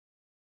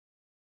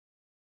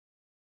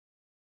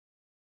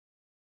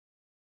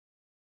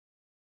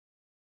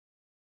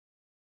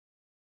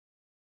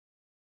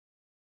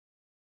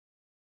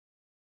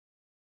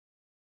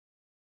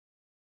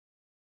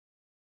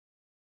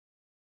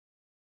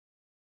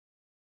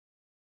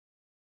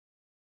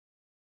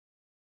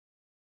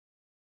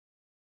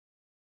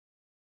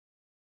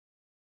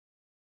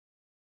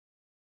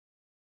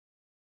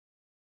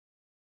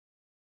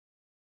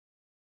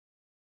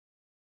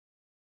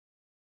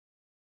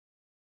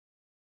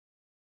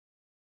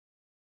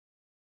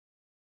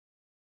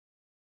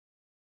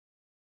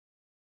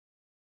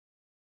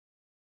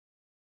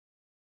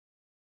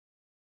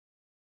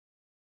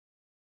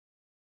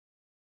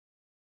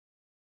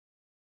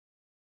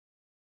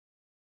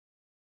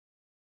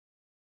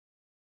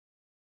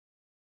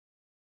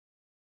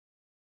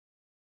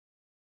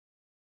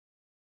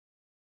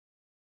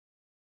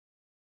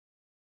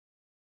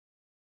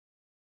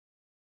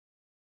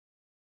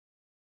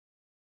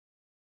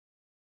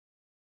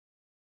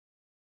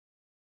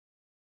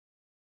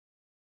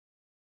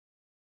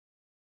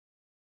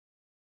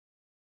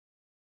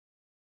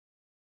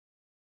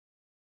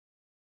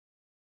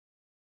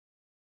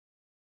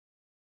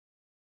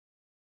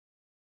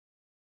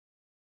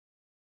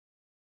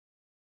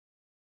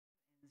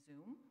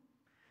Zoom.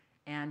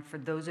 And for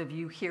those of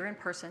you here in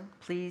person,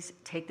 please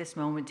take this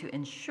moment to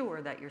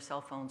ensure that your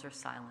cell phones are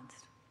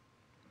silenced.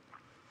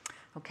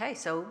 Okay,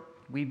 so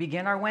we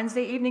begin our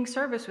Wednesday evening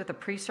service with a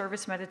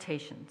pre-service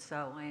meditation.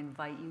 So I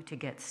invite you to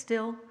get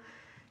still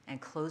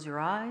and close your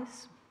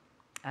eyes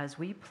as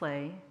we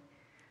play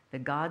the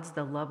God's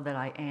the Love That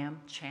I Am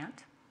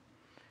chant.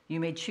 You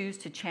may choose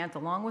to chant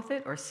along with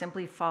it or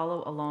simply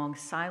follow along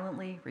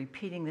silently,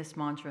 repeating this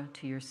mantra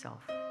to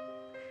yourself.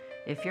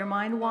 If your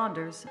mind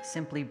wanders,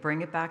 simply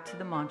bring it back to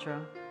the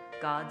mantra,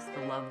 God's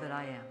the love that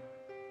I am.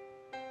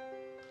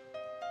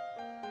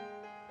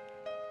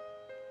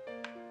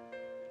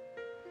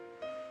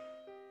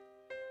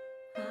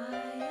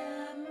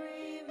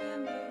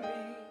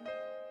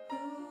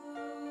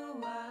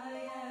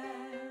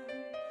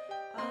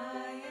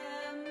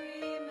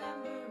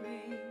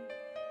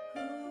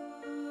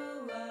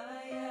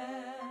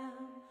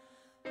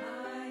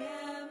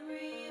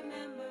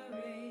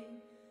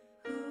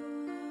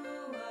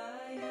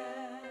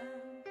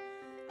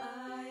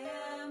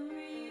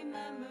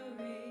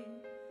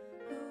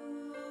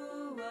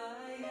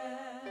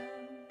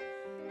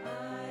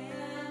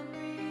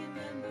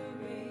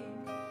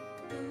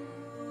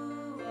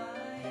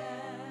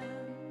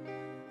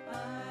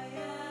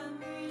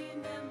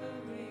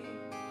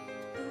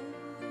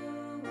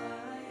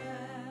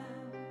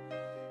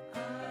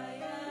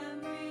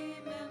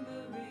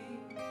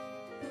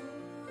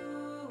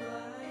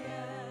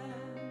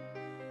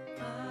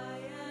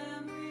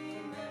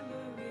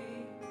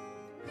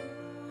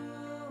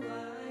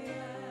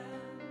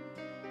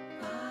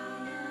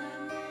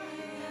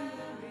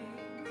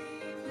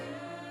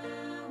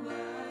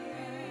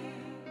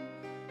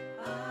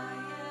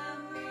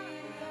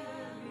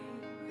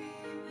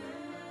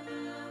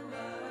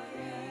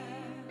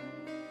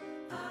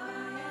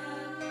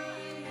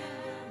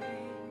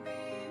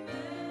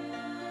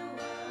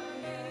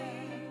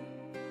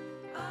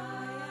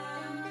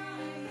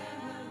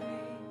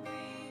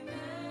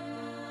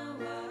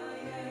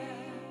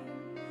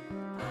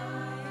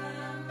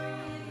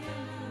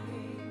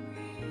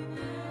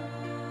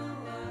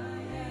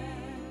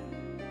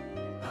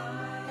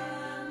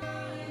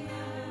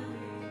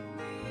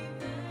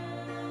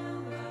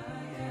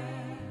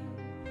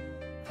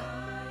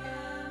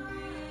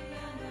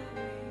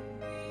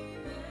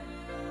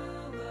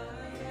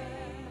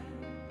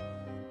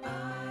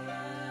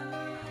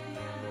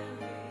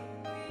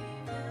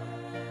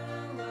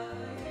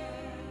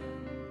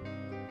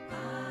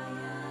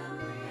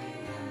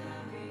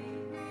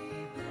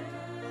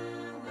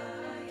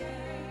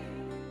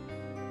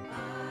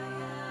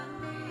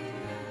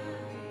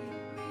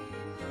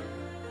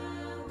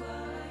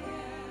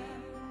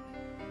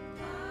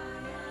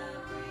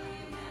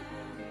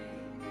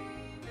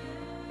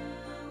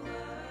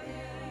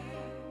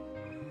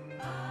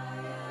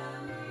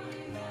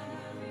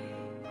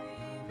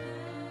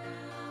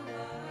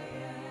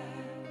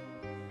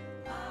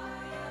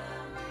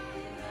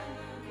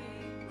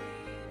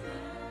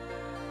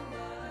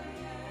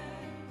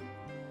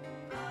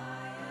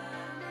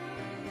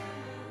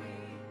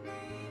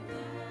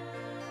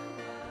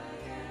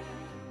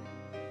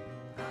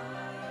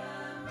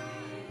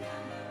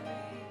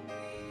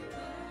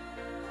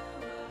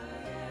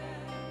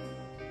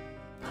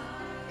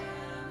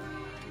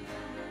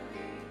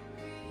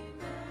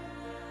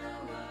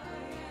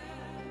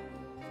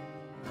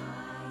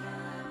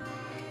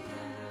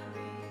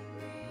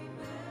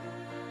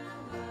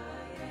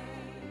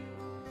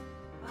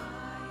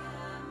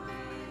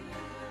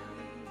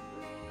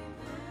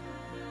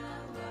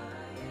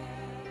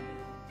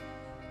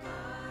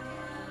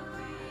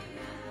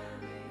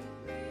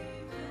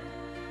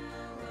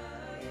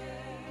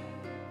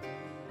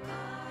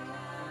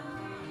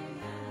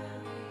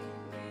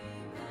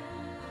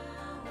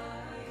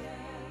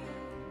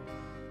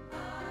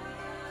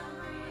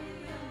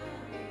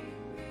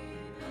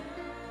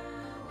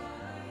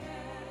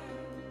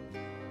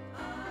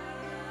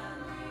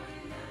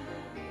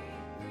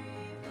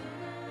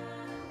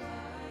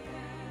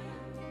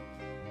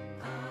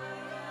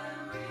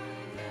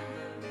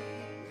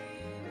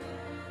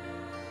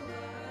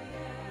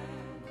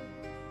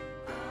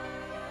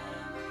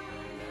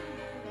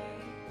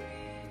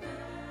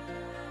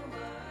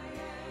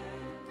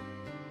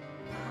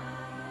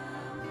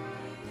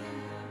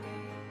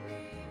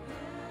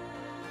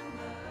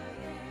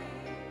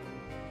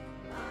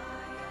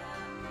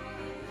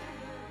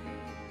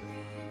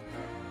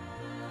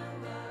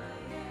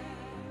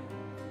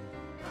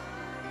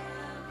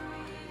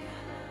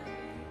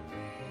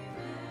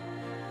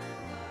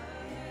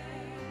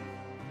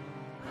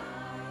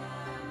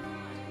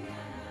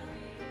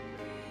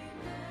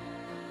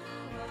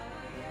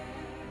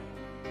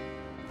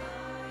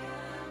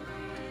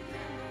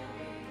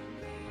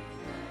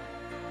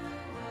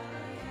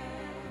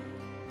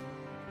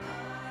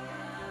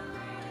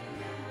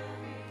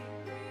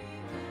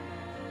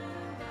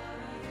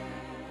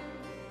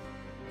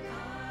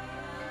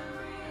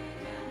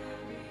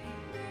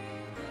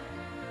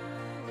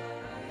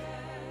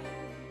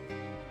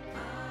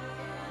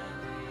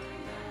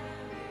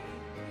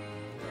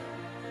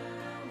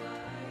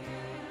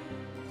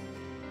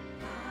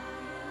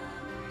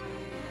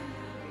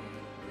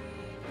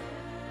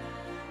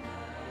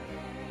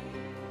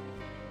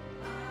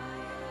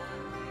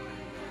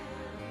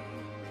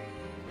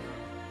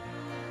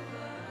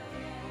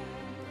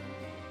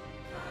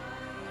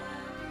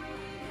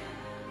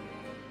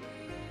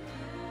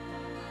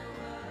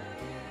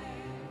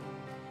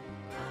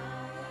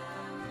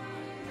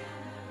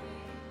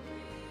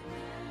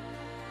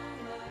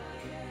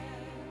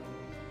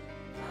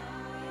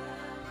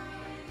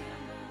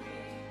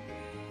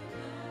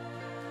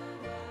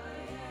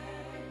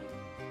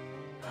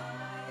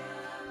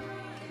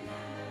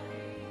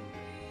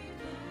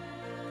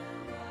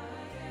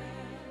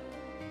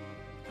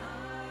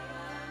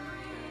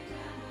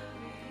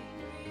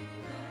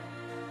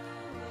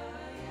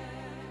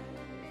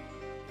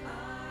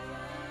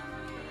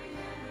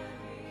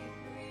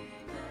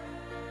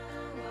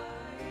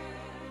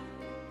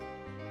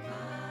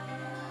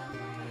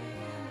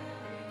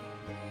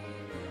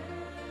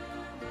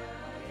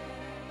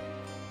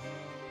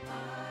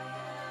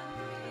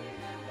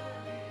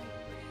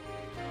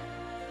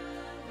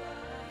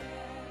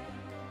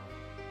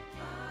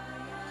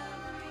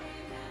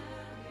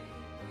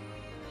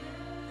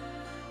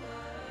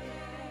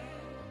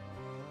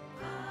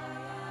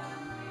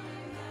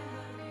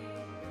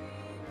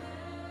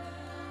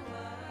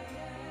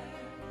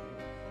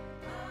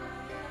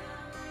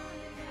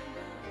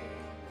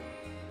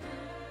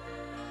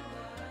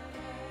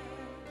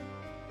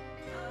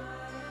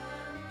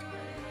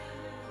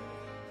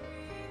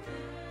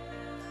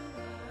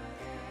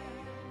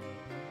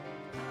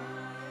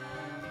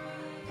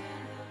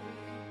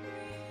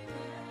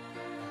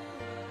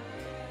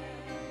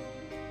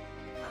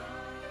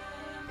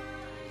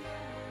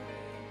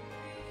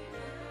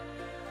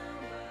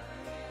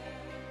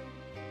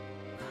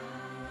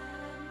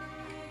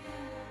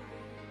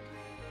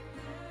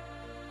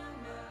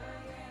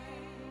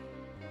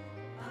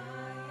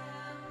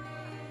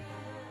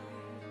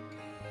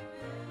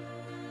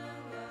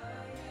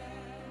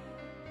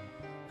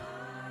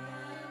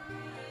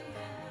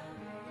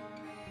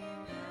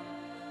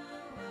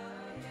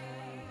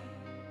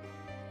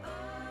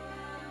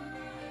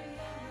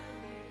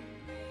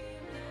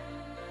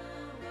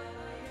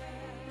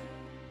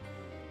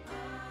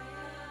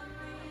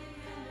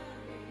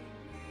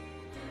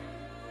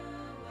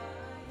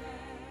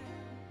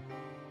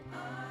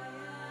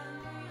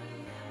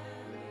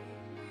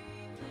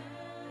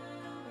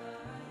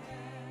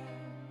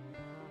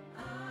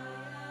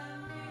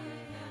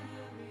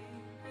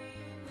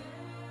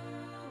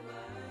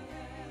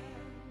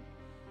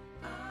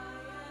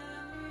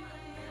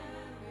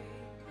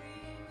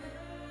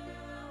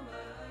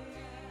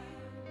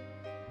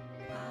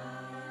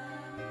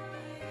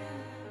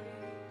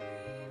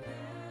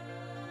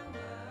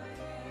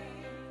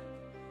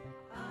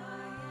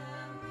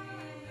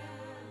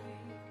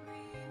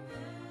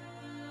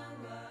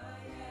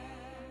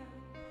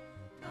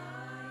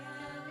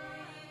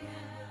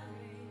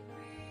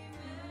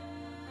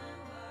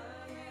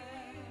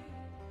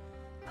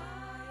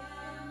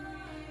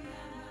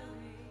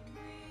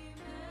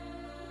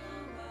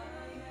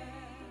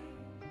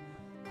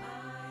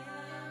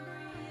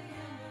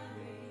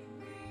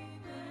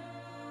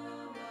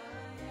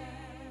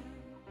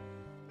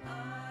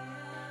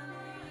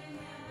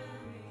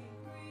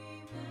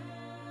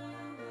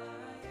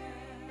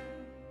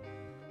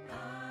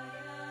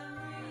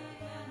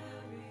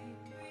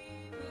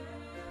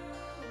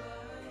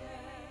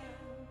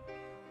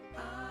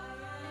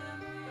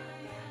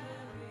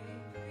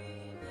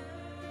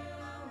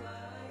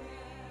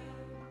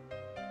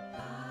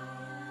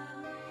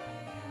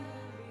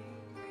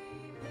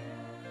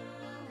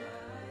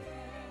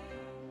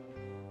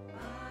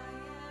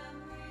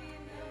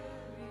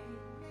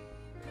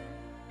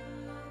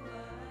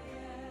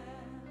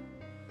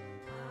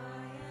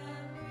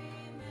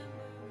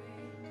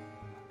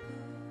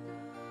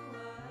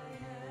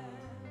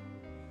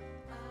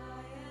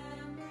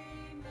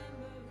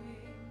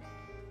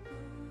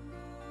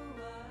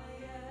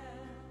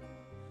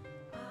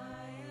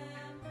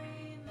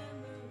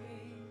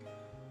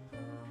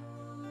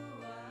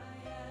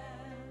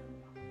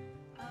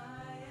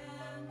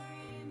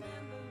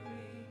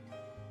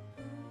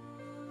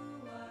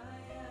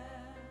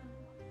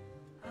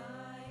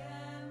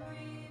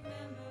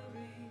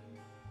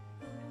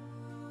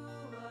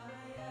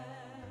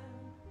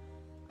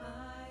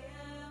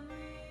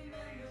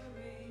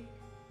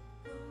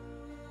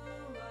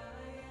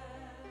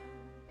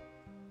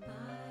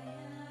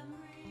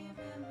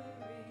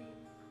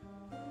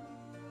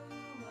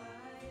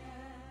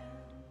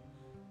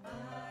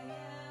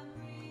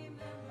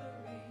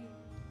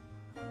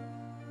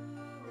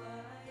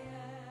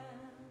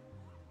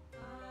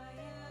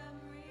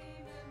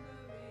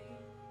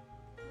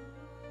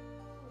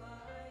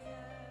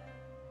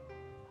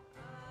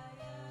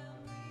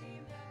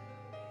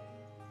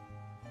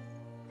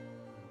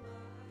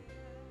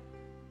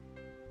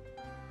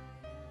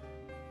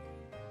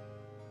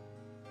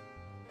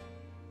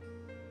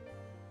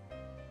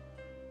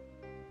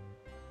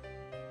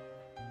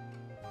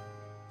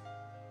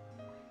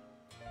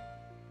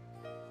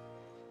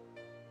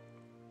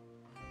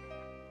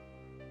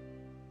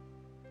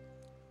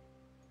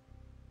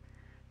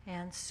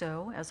 And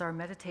so, as our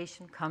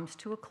meditation comes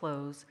to a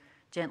close,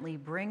 gently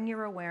bring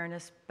your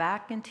awareness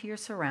back into your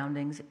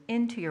surroundings,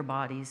 into your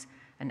bodies,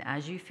 and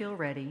as you feel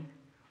ready,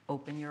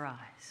 open your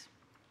eyes.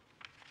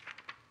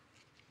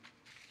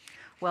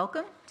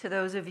 Welcome to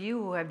those of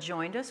you who have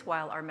joined us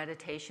while our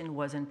meditation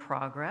was in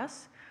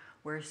progress.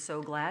 We're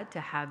so glad to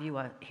have you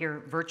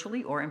here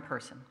virtually or in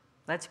person.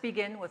 Let's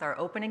begin with our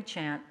opening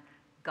chant,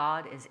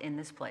 God is in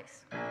this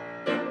place.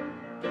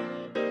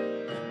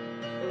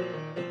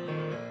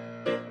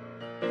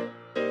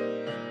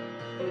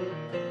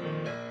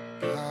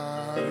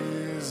 God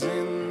is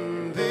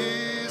in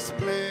this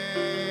place.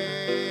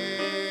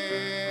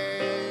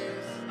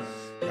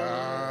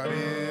 God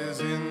is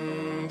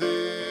in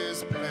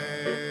this place.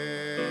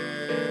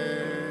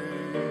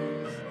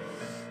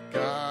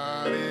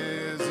 God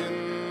is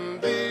in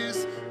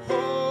this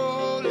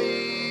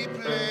holy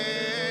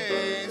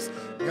place.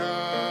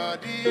 God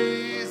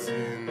is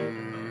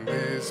in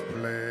this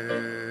place.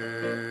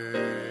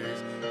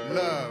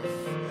 Love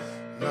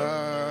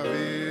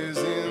is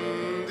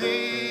in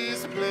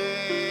this place.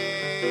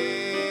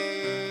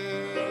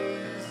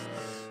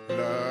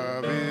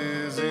 Love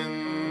is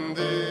in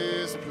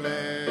this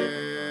place.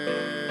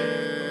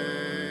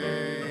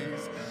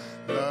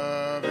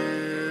 Love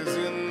is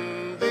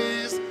in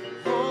this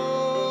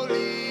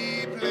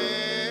holy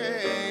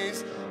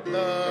place.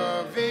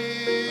 Love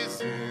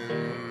is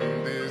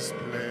in this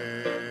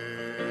place.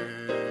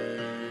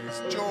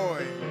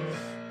 Joy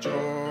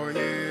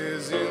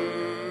is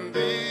in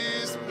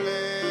this place.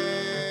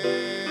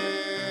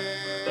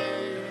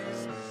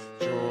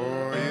 Joy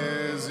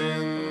is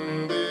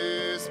in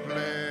this place.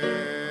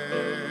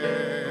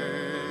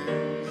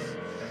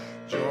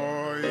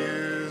 Joy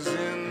is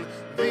in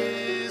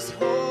this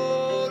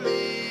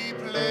holy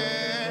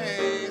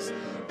place.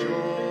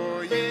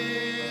 Joy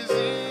is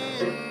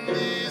in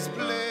this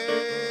place.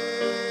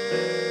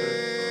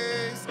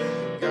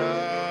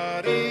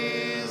 God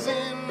is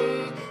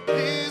in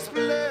this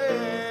place.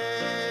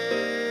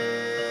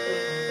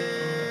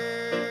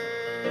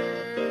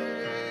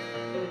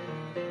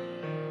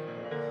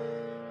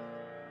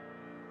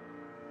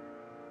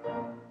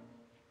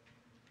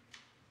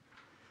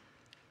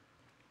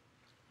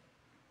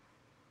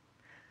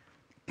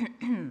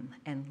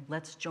 And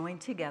let's join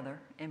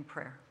together in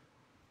prayer.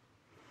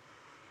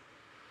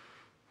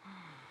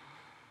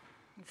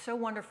 It's so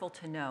wonderful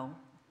to know,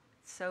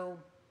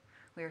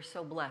 we are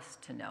so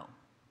blessed to know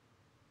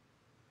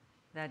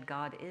that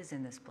God is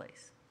in this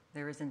place.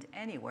 There isn't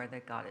anywhere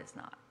that God is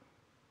not.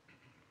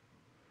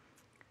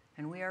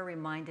 And we are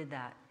reminded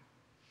that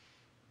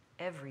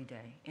every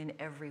day, in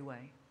every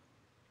way,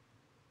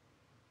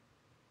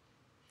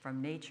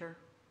 from nature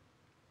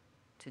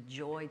to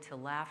joy to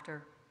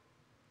laughter,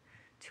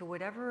 to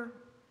whatever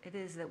it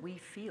is that we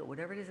feel,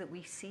 whatever it is that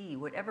we see,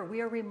 whatever,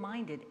 we are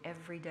reminded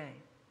every day,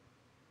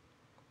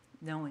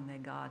 knowing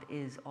that God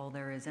is all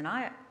there is. And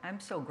I'm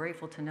so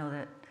grateful to know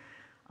that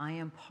I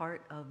am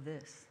part of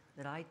this,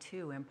 that I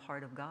too am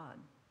part of God.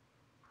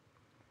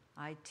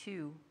 I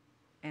too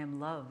am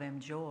love,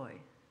 am joy.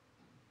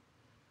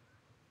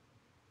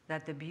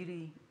 That the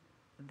beauty,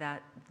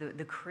 that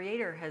the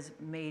Creator has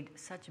made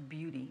such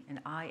beauty, and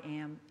I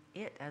am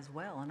it as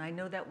well. And I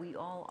know that we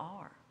all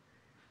are.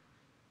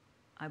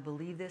 I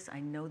believe this, I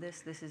know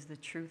this is the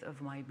truth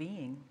of my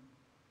being.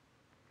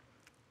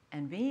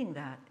 And being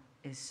that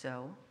is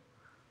so,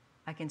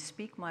 I can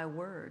speak my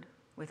word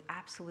with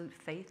absolute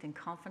faith and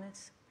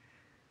confidence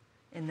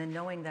in the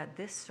knowing that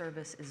this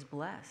service is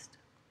blessed.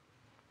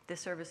 This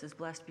service is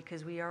blessed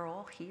because we are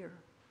all here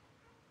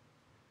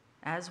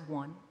as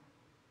one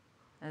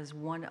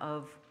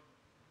of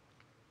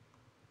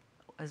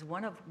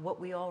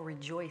what we all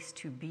rejoice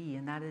to be,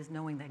 and that is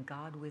knowing that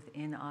God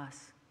within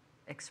us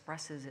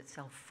expresses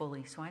itself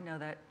fully. So I know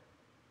that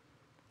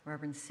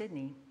Reverend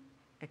Sydney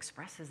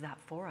expresses that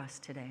for us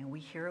today, and we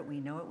hear it, we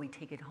know it, we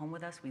take it home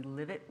with us, we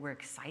live it, we're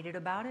excited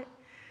about it.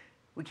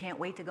 We can't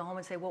wait to go home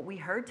and say what we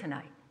heard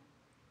tonight.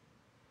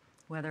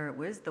 Whether it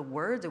was the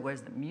words, it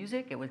was the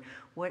music, it was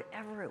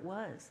whatever it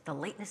was, the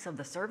lateness of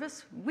the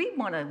service, we're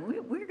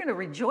going to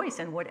rejoice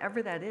in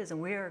whatever that is,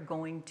 and we are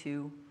going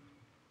to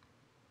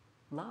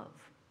love.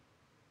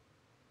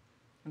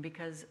 And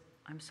because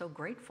I'm so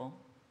grateful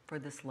for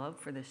this love,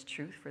 for this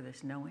truth, for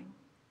this knowing,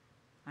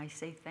 I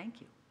say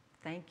thank you,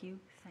 thank you,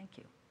 thank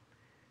you.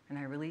 And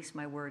I release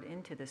my word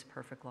into this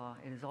perfect law.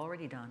 It is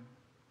already done,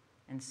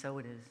 and so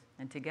it is.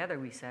 And together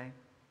we say,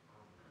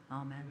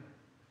 Amen.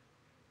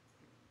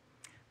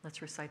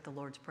 Let's recite the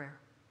Lord's Prayer.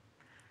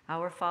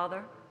 Our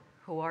Father,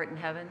 who art in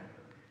heaven,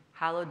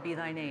 hallowed be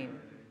thy name.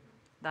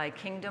 Thy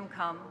kingdom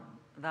come,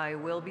 thy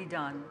will be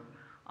done,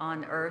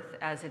 on earth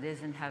as it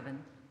is in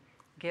heaven.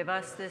 Give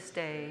us this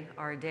day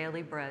our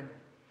daily bread,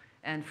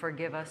 and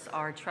forgive us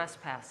our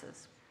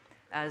trespasses,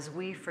 as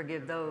we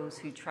forgive those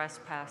who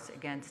trespass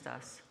against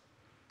us.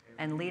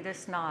 And lead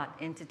us not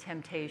into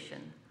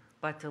temptation,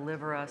 but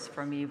deliver us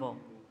from evil.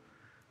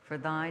 For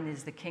thine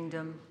is the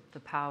kingdom, the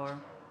power,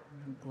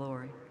 and the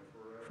glory,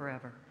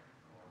 forever.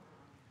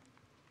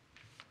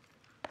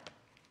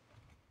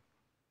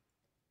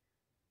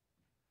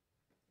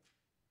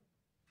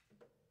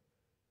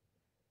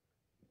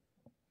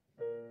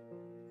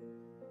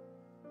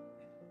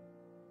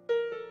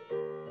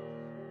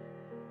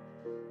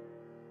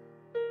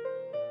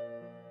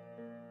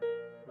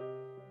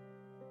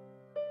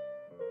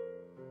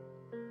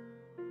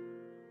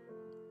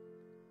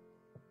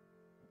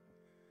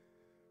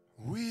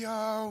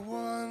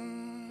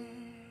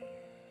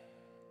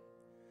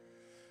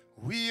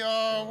 We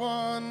are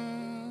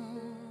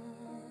one.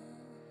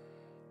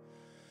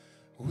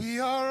 We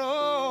are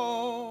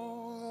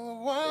all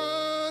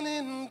one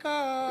in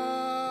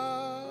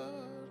God.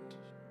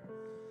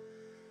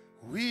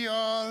 We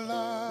are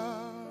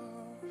love.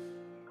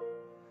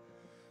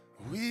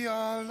 We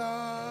are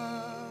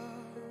love.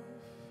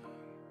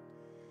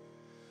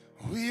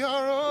 We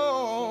are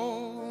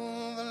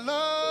all the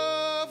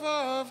love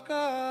of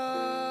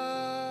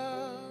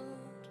God.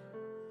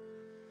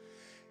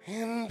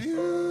 And beauty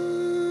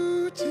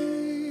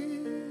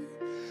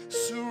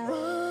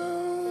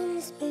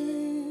surrounds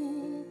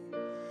me,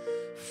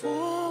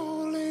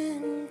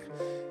 falling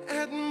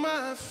at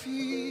my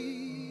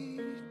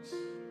feet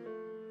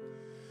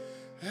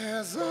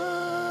as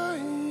I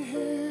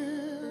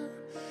hear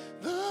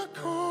the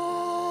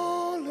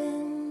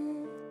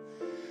calling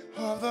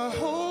of the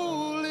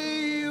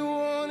Holy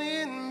One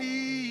in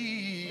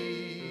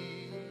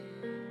me.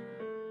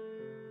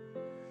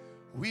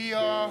 We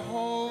are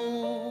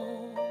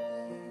whole.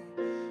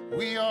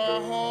 We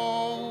are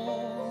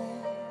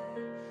whole.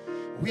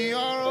 We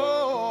are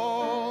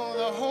all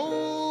the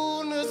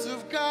wholeness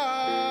of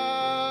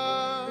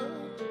God.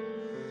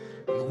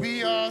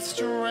 We are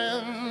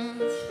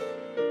strength.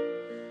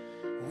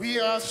 We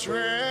are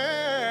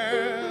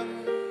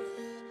strength.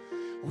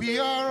 We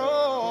are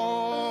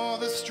all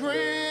the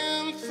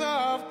strength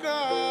of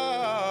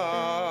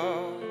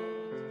God.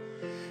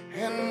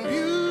 And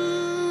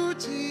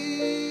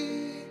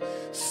beauty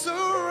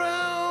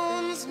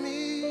surrounds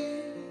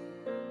me,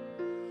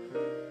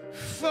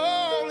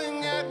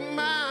 falling at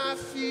my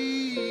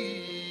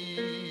feet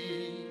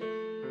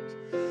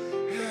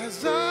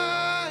as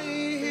I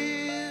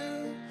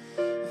hear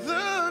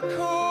the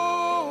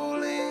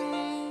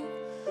calling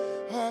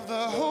of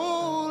the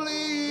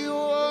Holy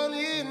One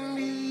in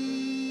me.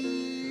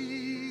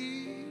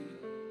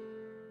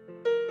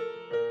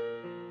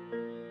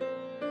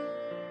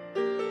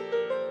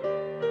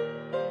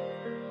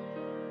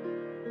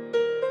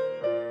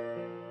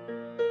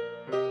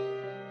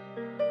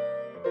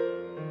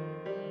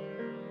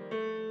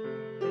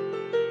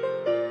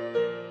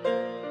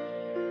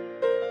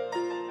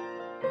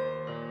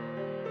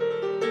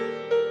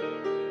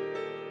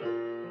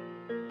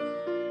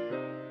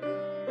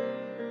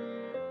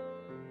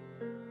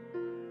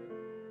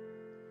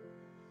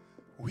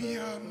 We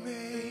are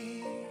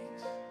made,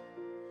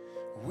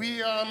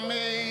 we are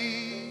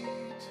made,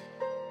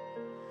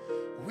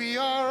 we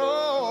are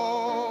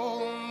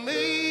all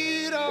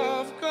made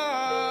of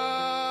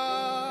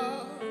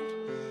God,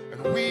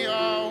 and we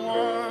are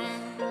one,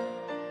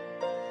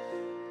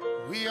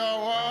 we are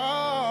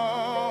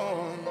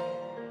one,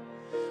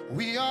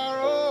 we are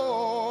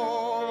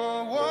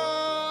all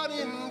one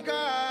in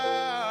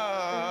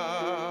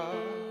God.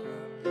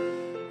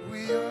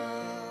 We are.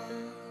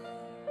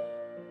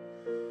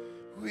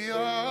 We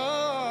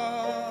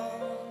are,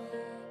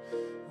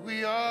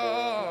 we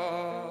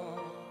are,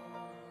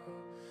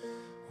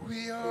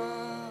 we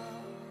are,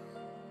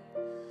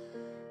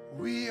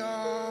 we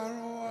are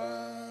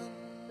one.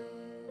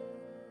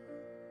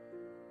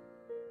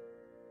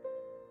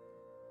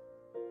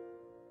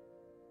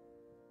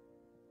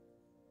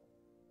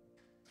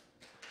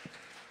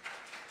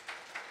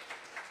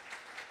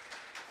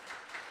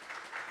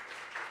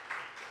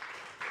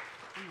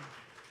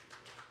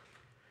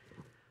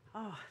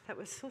 Oh, that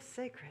was so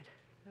sacred.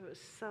 That was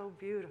so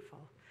beautiful.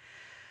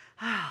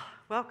 Ah,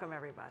 welcome,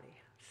 everybody.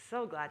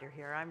 So glad you're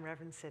here. I'm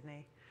Reverend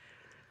Sidney.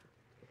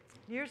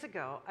 Years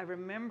ago, I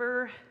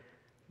remember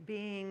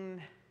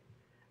being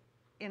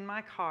in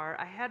my car.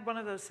 I had one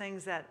of those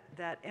things that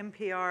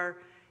NPR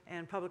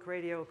and public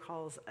radio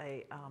calls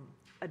a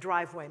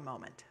driveway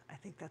moment. I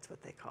think that's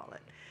what they call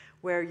it,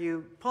 where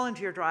you pull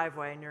into your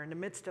driveway and you're in the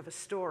midst of a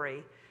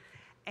story,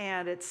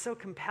 and it's so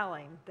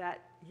compelling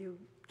that you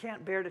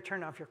can't bear to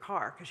turn off your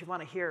car because you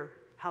want to hear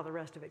how the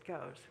rest of it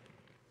goes.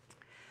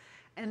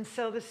 And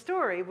so the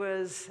story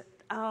was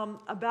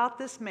about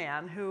this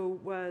man who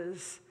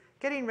was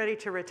getting ready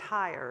to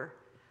retire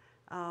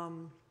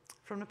from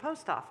the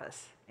post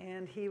office.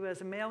 And he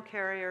was a mail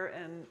carrier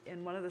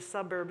in one of the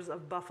suburbs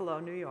of Buffalo,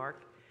 New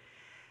York.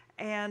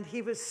 And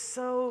he was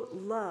so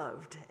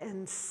loved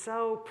and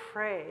so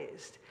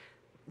praised.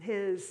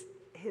 His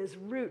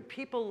root,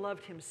 people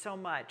loved him so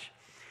much.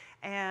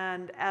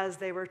 And as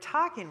they were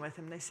talking with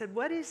him, they said,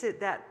 what is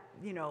it that,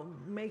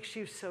 makes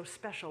you so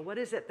special? What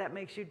is it that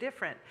makes you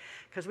different?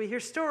 Because we hear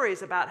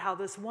stories about how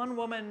this one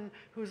woman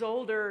who's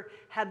older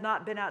had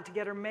not been out to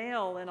get her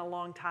mail in a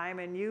long time,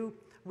 and you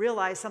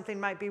realized something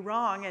might be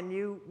wrong, and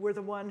you were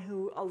the one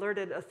who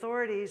alerted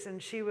authorities,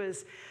 and she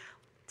was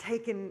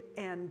taken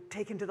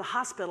to the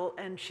hospital,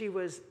 and she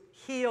was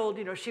healed.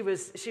 She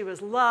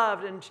was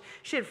loved, and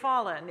she had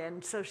fallen,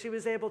 and so she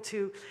was able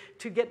to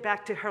get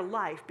back to her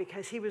life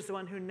because he was the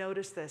one who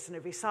noticed this. And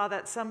if he saw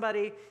that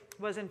somebody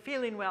wasn't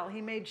feeling well,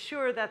 he made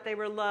sure that they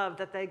were loved,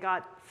 that they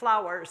got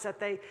flowers,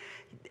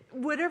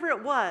 whatever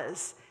it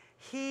was,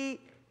 he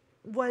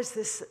was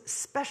this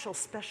special,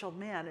 special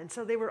man. And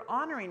so they were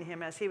honoring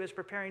him as he was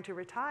preparing to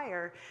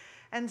retire.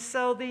 And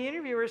so the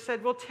interviewer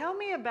said, well, tell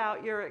me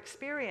about your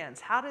experience.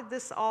 How did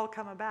this all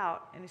come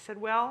about? And he said,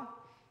 well,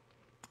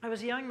 I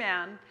was a young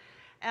man,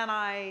 and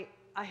I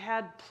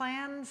had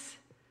plans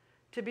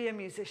to be a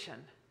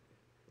musician.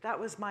 That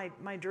was my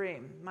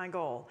dream, my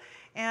goal.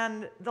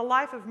 And the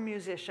life of a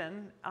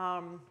musician,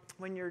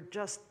 when you're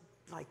just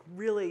like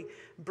really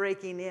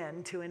breaking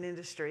into an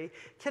industry,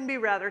 can be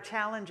rather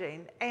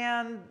challenging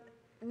and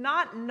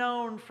not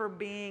known for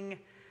being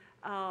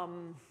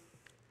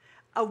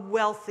a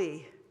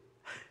wealthy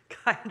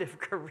kind of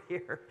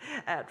career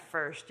at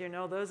first. You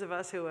know, those of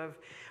us who have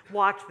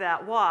walked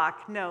that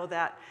walk know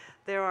that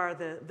there are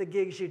the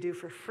gigs you do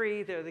for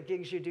free, there are the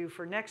gigs you do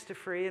for next to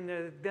free, and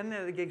then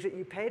there are the gigs that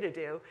you pay to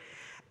do.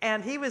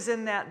 And he was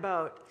in that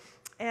boat.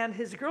 And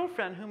his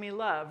girlfriend, whom he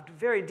loved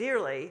very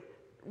dearly,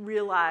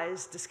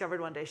 discovered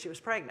one day she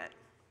was pregnant.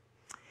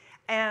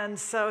 And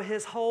so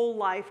his whole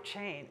life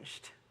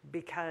changed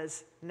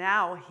because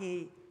now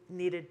he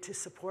needed to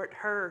support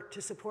her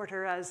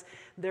as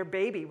their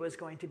baby was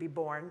going to be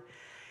born.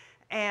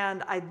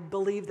 And I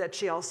believe that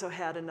she also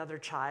had another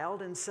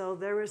child. And so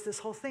there was this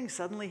whole thing.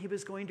 Suddenly he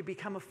was going to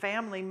become a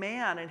family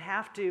man and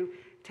have to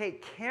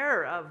take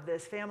care of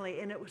this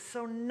family. And it was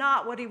so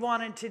not what he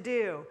wanted to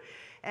do.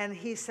 And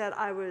he said,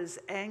 I was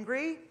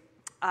angry,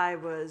 I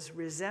was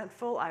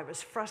resentful, I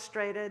was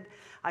frustrated.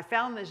 I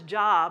found this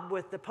job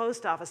with the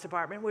post office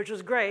department, which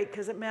was great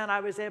because it meant I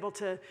was able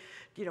to,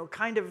 you know,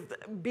 kind of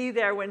be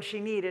there when she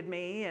needed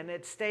me, and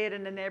it stayed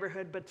in the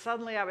neighborhood. But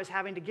suddenly I was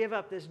having to give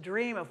up this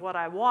dream of what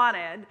I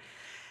wanted.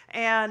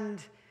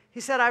 And he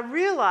said, I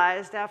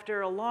realized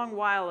after a long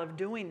while of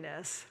doing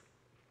this,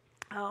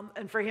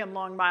 and for him,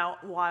 long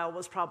while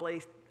was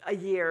probably a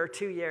year or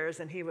 2 years,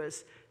 and he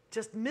was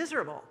just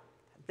miserable,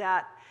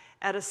 that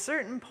at a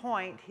certain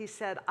point, he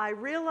said, I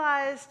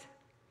realized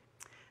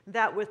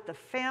that with the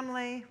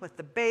family, with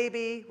the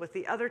baby, with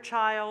the other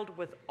child,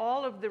 with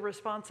all of the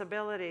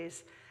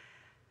responsibilities,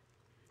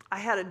 I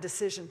had a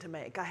decision to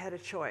make. I had a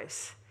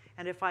choice.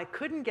 And if I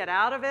couldn't get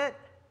out of it,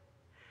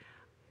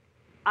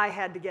 I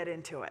had to get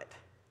into it.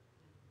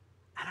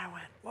 And I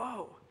went,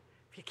 whoa,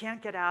 if you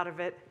can't get out of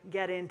it,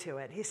 get into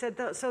it. He said,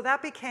 so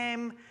that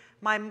became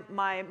my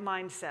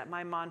mindset,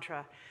 my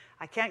mantra.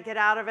 I can't get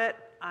out of it,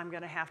 I'm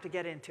going to have to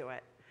get into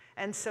it.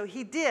 And so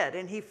he did,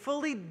 and he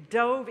fully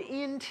dove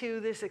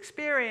into this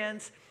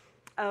experience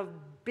of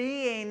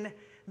being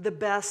the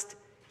best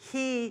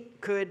he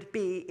could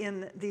be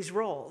in these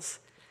roles.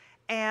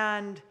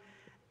 And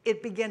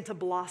it began to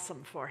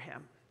blossom for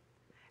him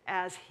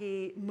as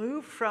he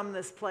moved from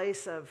this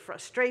place of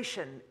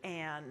frustration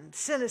and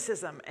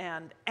cynicism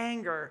and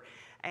anger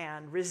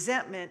and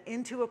resentment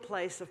into a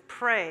place of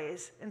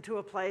praise, into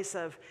a place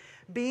of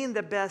being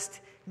the best,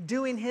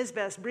 doing his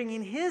best,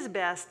 bringing his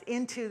best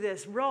into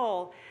this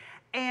role.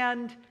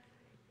 And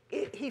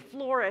he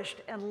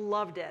flourished and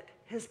loved it.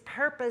 His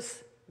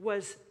purpose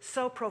was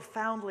so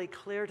profoundly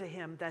clear to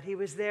him that he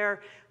was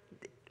there.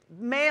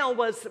 Male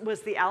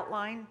was the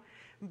outline,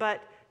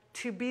 but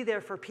to be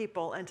there for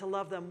people and to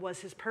love them was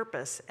his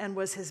purpose and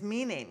was his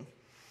meaning.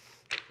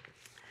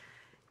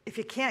 If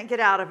you can't get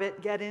out of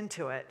it, get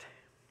into it.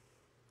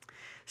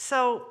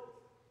 So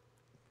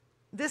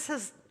this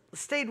has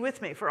stayed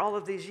with me for all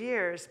of these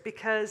years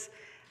because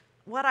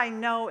what I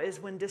know is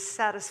when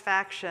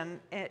dissatisfaction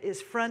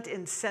is front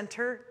and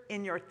center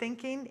in your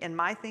thinking, in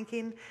my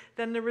thinking,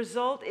 then the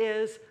result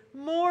is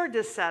more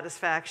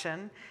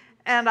dissatisfaction,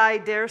 and I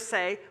dare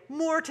say,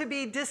 more to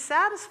be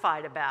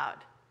dissatisfied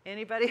about.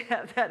 Anybody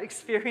have that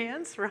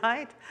experience,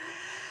 right?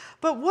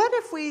 But what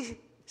if we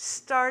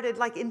started,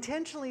 like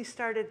intentionally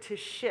started to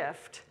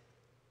shift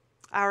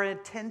our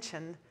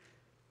attention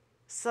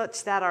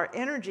such that our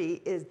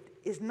energy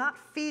is not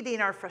feeding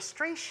our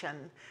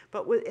frustration,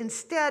 but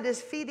instead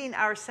is feeding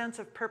our sense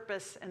of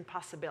purpose and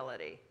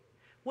possibility?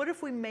 What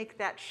if we make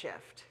that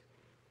shift?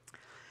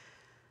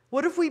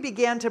 What if we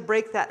began to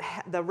break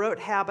the rote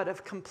habit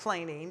of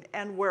complaining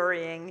and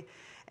worrying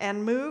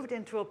and moved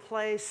into a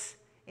place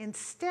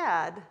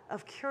instead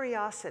of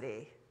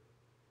curiosity?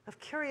 Of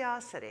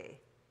curiosity.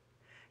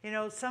 You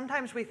know,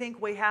 sometimes we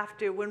think we have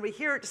to, when we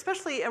hear it,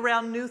 especially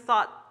around new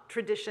thought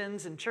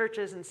traditions and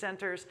churches and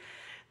centers,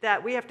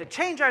 that we have to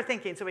change our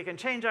thinking so we can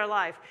change our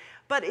life.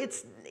 But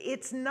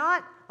it's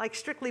not like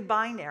strictly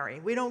binary.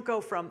 We don't go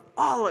from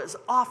all is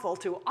awful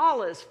to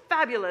all is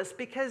fabulous,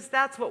 because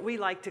that's what we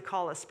like to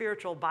call a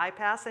spiritual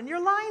bypass, and you're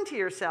lying to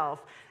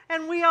yourself.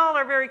 And we all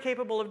are very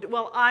capable of,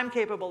 well, I'm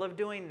capable of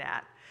doing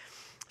that.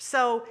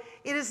 So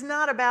it is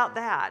not about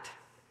that.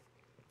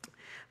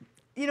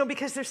 You know,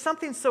 because there's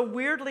something so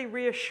weirdly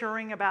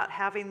reassuring about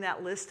having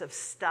that list of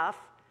stuff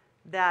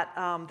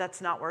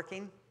that's not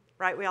working.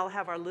 Right? We all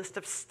have our list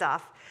of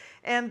stuff.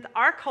 And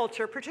our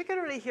culture,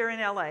 particularly here in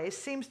LA,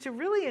 seems to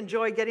really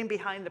enjoy getting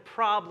behind the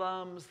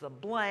problems, the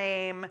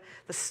blame,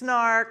 the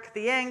snark,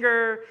 the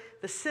anger,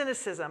 the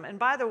cynicism. And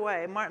by the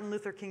way, Martin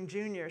Luther King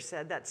Jr.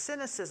 said that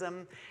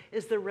cynicism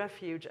is the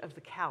refuge of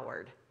the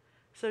coward.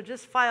 So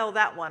just file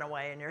that one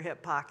away in your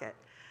hip pocket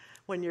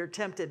when you're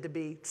tempted to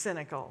be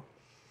cynical.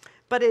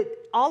 But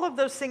all of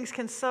those things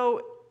can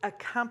so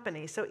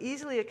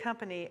easily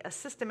accompany a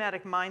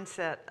systematic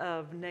mindset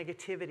of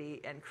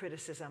negativity and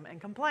criticism and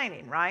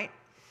complaining, right?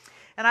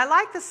 And I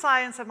like the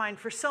science of mind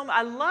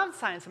I love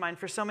science of mind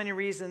for so many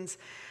reasons,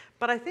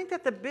 but I think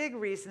that the big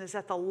reason is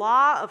that the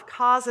law of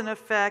cause and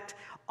effect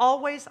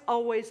always,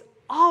 always,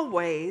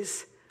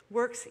 always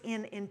works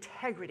in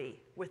integrity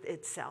with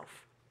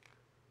itself.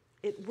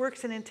 It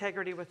works in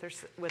integrity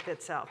with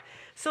itself.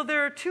 So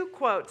there are two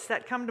quotes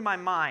that come to my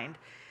mind,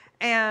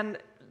 and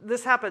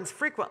this happens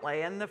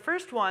frequently. And the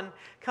first one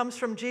comes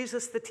from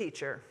Jesus the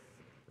teacher.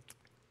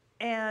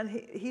 And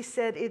he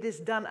said, "It is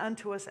done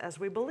unto us as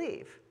we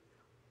believe."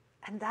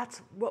 And that's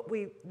what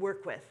we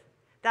work with.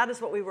 That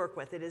is what we work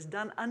with. It is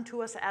done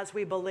unto us as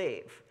we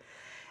believe.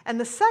 And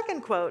the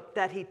second quote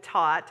that he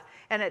taught,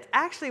 and it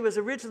actually was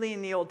originally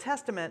in the Old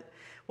Testament,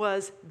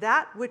 was,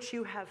 "That which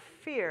you have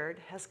feared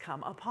has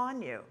come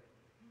upon you."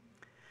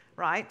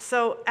 Right?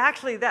 So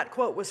actually that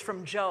quote was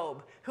from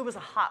Job, who was a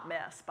hot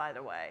mess, by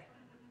the way.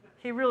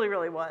 He really,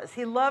 really was.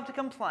 He loved to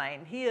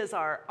complain. He is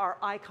our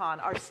icon,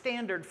 our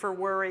standard for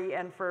worry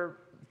and for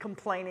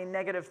complaining,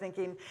 negative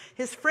thinking.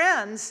 His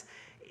friends,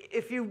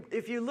 if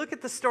you look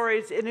at the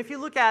stories, and if you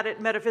look at it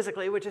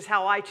metaphysically, which is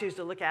how I choose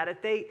to look at it,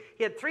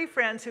 he had 3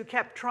 friends who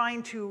kept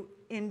trying to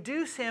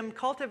induce him,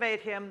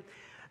 cultivate him,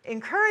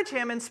 encourage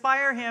him,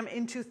 inspire him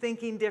into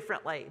thinking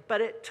differently.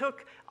 But it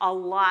took a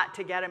lot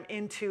to get him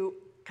into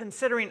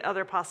considering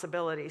other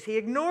possibilities. He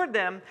ignored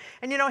them,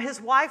 and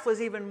his wife was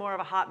even more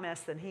of a hot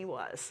mess than he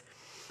was.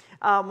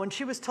 When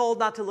she was told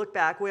not to look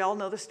back, we all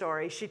know the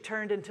story, she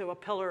turned into a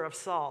pillar of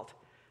salt.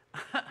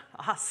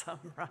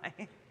 Awesome,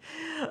 right?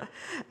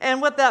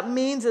 And what that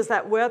means is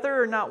that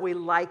whether or not we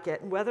like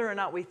it, and whether or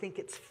not we think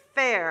it's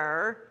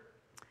fair,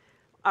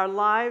 our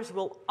lives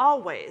will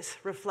always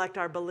reflect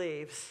our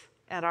beliefs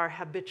and our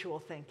habitual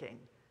thinking.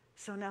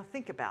 So now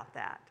think about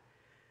that.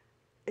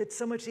 It's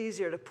so much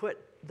easier to put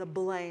the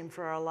blame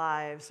for our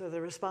lives or the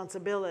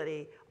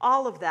responsibility,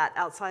 all of that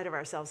outside of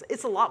ourselves.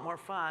 It's a lot more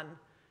fun.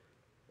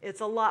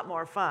 It's a lot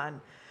more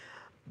fun.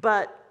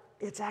 But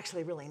it's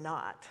actually really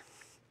not.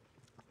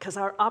 Because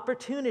our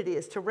opportunity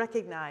is to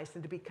recognize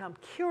and to become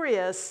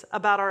curious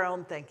about our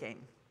own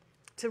thinking.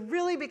 To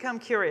really become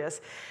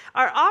curious.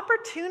 Our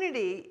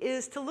opportunity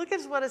is to look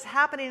at what is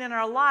happening in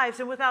our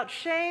lives, and without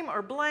shame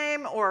or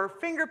blame or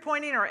finger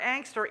pointing or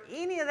angst or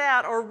any of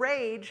that or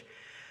rage,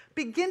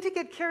 begin to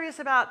get curious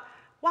about,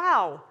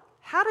 wow,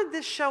 how did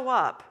this show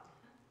up?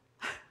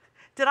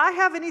 Did I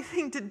have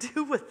anything to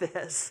do with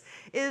this?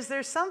 Is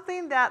there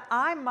something that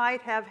I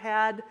might have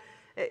had?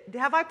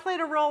 Have I played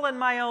a role in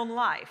my own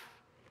life?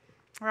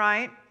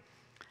 Right?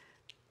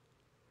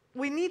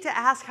 We need to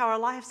ask how our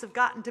lives have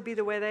gotten to be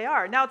the way they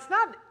are. Now, it's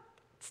not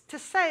to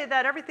say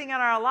that everything in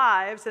our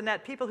lives and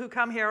that people who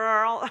come here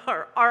are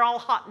all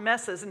hot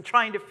messes and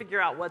trying to figure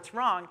out what's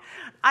wrong.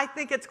 I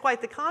think it's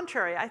quite the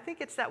contrary. I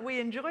think it's that we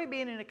enjoy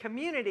being in a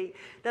community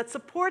that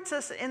supports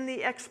us in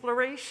the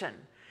exploration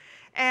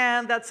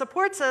and that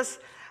supports us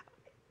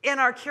in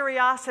our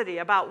curiosity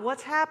about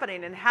what's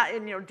happening and how,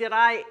 and,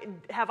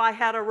 have I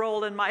had a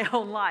role in my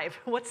own life?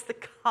 What's the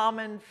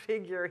common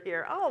figure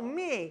here? Oh,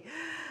 me.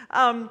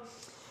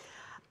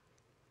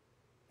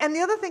 And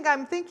the other thing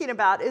I'm thinking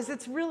about is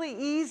it's really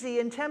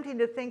easy and tempting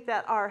to think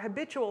that our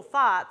habitual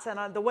thoughts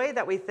and the way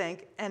that we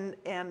think and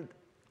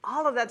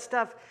all of that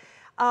stuff,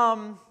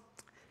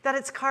 that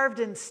it's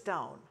carved in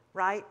stone,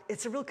 right?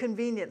 It's a real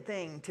convenient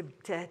thing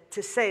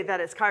to say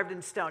that it's carved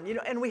in stone.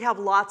 And we have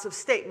lots of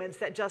statements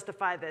that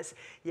justify this.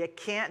 You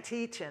can't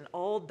teach an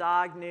old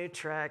dog new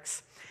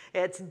tricks.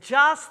 It's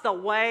just the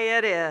way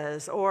it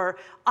is. Or,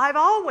 I've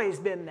always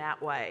been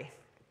that way.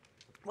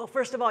 Well,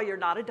 first of all, you're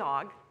not a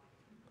dog.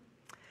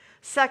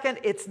 Second,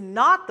 it's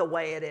not the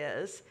way it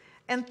is.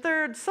 And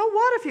third, so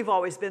what if you've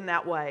always been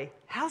that way?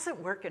 How's it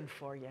working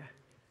for you?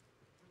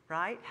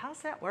 Right?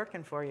 How's that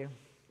working for you?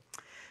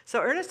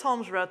 So Ernest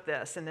Holmes wrote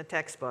this in the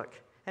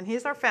textbook, and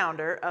he's our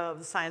founder of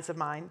the Science of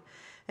Mind.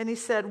 And he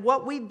said,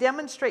 what we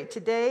demonstrate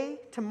today,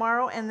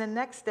 tomorrow, and the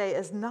next day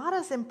is not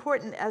as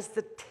important as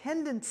the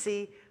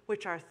tendency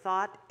which our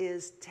thought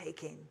is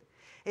taking.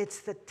 It's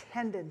the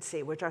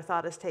tendency which our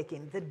thought is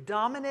taking, the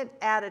dominant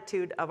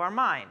attitude of our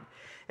mind.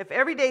 If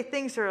everyday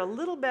things are a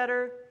little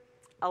better,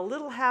 a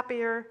little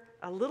happier,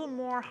 a little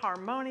more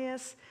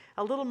harmonious,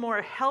 a little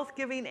more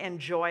health-giving and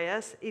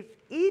joyous, if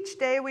each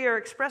day we are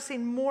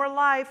expressing more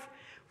life,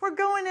 we're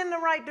going in the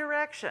right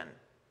direction.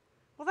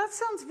 Well, that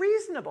sounds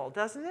reasonable,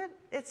 doesn't it?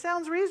 It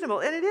sounds reasonable,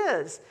 and it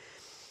is.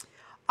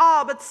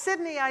 Oh, but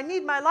Sydney, I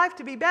need my life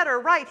to be better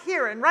right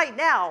here and right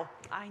now.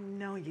 I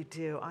know you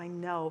do, I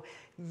know.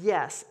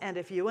 Yes, and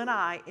if you and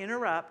I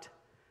interrupt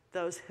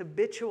those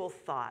habitual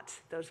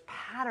thoughts, those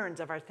patterns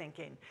of our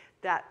thinking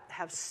that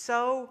have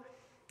so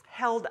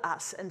held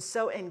us and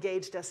so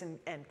engaged us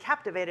and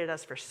captivated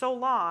us for so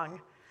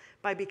long,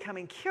 by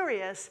becoming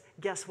curious,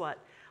 guess what?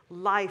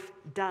 Life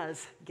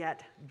does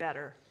get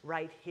better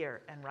right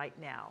here and right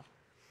now.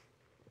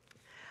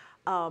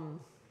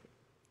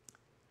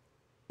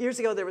 Years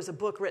ago, there was a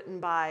book written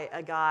by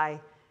a guy,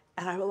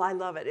 and I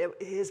love it.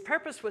 His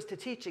purpose was to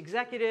teach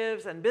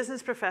executives and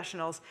business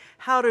professionals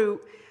how to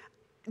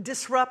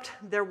disrupt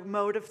their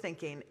mode of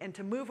thinking and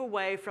to move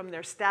away from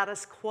their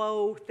status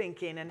quo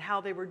thinking and how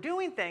they were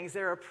doing things,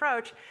 their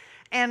approach,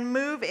 and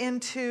move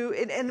into,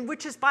 and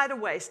which is, by the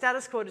way,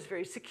 status quo is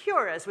very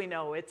secure, as we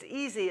know. It's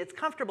easy, it's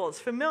comfortable, it's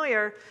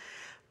familiar,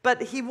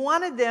 but he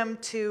wanted them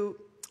to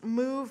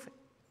move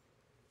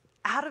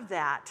out of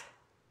that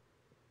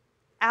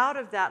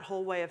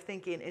whole way of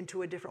thinking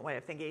into a different way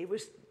of thinking. He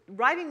was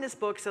writing this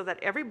book so that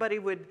everybody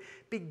would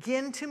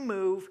begin to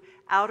move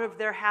out of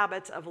their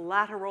habits of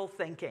lateral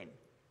thinking.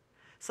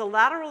 So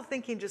lateral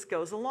thinking just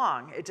goes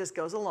along. It just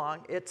goes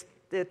along.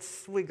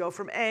 We go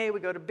from A, we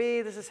go to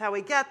B, this is how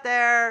we get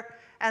there,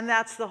 and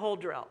that's the whole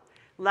drill,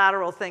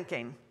 lateral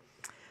thinking.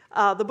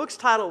 The book's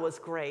title was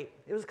great.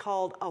 It was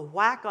called A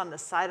Whack on the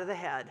Side of the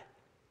Head.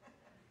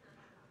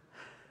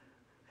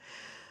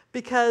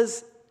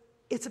 Because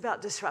it's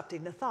about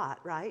disrupting the thought,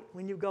 right?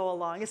 When you go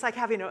along, it's like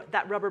having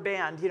that rubber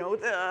band,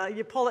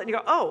 you pull it and you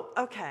go, oh,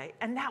 okay.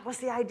 And that was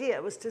the idea.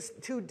 It was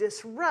to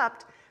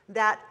disrupt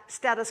that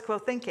status quo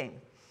thinking.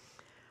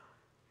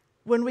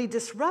 When we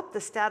disrupt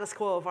the status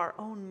quo of our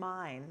own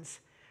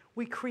minds,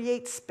 we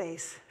create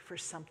space for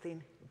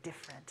something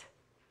different.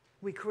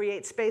 We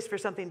create space for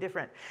something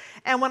different.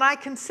 And when I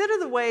consider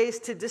the ways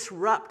to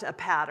disrupt a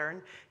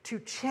pattern, to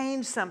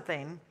change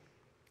something,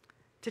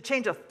 to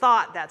change a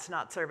thought that's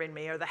not serving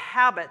me or the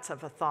habits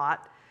of a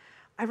thought,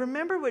 I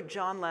remember what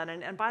John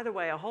Lennon, and by the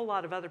way, a whole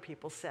lot of other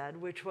people said,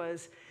 which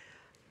was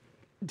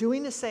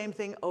doing the same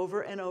thing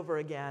over and over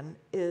again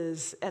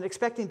and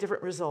expecting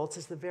different results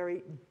is the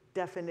very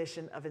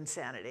definition of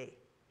insanity.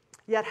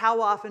 Yet how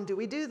often do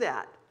we do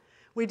that?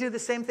 We do the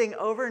same thing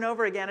over and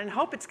over again and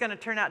hope it's going to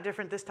turn out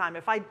different this time.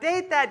 If I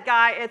date that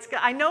guy,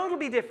 I know it'll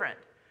be different.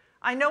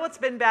 I know it's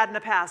been bad in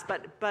the past,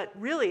 but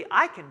really,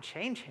 I can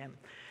change him.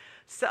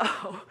 So,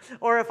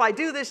 or if I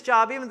do this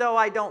job, even though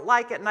I don't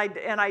like it and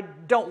I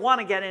don't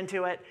want to get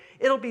into it,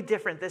 it'll be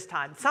different this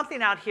time.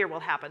 Something out here will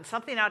happen.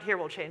 Something out here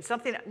will change.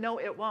 No,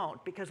 it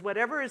won't, because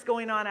whatever is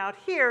going on out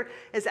here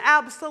is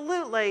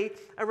absolutely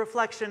a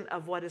reflection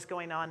of what is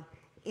going on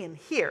in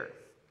here.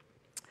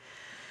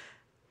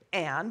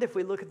 And if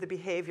we look at the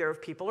behavior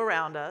of people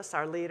around us,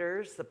 our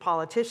leaders, the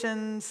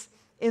politicians,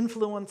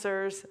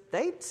 influencers,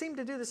 they seem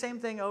to do the same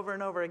thing over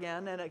and over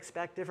again and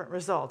expect different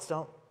results,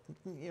 don't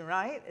you,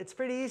 right? It's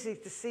pretty easy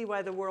to see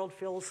why the world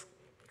feels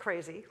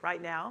crazy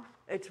right now.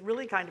 It's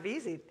really kind of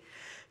easy.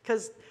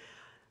 Because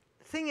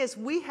the thing is,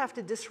 we have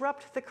to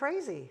disrupt the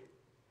crazy.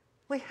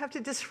 We have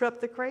to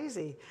disrupt the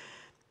crazy.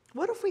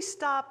 What if we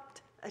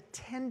stopped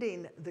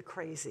attending the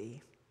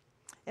crazy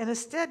and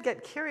instead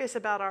get curious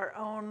about our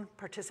own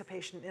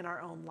participation in our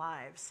own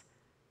lives?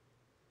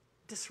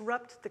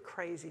 Disrupt the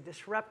crazy,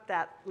 disrupt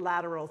that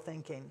lateral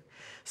thinking.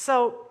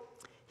 So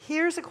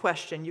here's a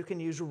question you can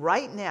use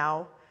right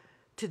now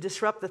to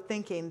disrupt the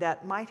thinking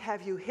that might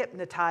have you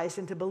hypnotized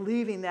into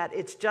believing that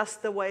it's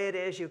just the way it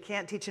is. You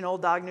can't teach an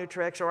old dog new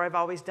tricks, or I've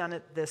always done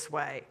it this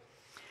way.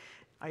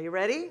 Are you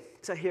ready?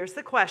 So here's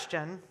the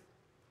question.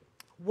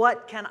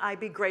 What can I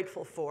be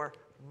grateful for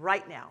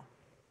right now?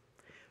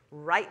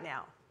 Right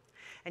now.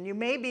 And you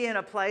may be in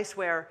a place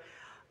where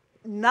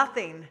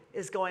nothing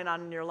is going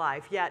on in your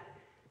life, yet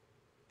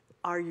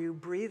are you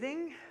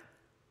breathing?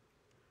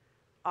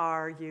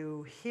 Are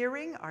you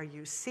hearing? Are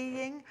you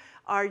seeing?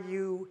 Are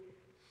you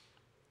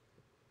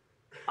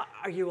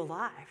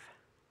alive?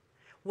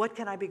 What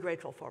can I be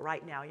grateful for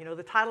right now? You know,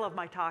 the title of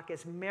my talk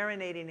is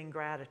Marinating in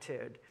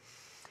Gratitude.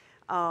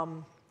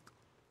 And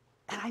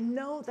I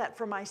know that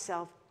for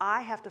myself,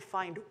 I have to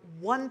find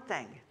one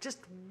thing, just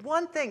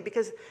one thing,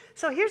 because,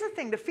 so here's the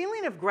thing, the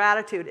feeling of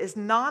gratitude is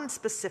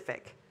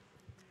non-specific.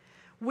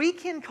 We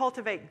can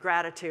cultivate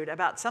gratitude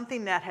about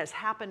something that has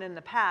happened in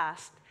the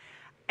past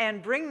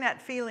and bring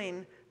that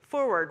feeling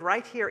forward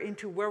right here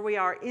into where we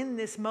are in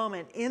this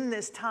moment, in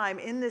this time,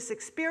 in this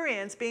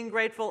experience, being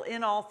grateful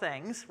in all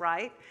things,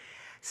 right?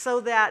 So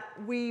that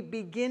we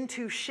begin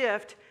to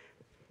shift,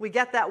 we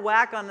get that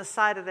whack on the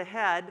side of the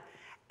head,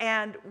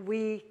 and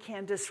we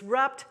can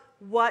disrupt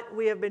what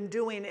we have been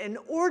doing in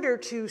order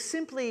to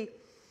simply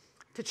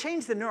to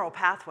change the neural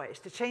pathways,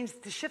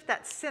 to shift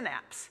that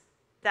synapse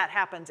that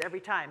happens every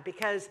time,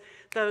 because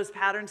those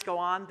patterns go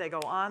on, they go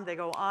on, they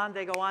go on,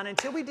 they go on.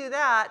 Until we do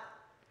that,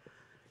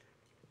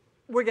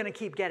 we're going to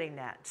keep getting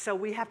that. So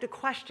we have to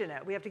question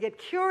it. We have to get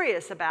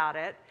curious about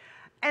it,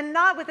 and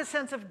not with a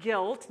sense of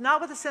guilt,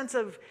 not with a sense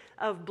of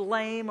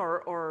blame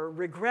or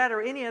regret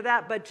or any of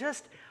that, but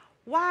just,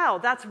 wow,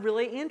 that's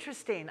really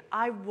interesting.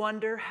 I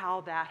wonder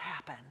how that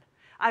happened.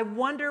 I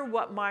wonder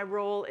what my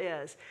role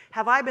is.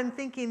 Have I been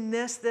thinking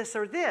this,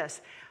 or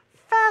this?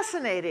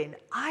 Fascinating.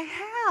 I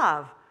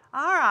have.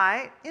 All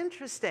right,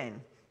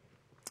 interesting.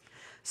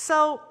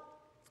 So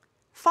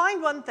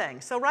find one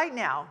thing. So right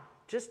now,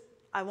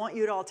 I want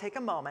you to all take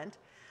a moment.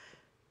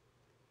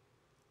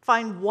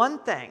 Find one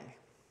thing.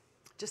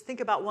 Just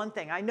think about one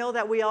thing. I know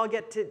that we all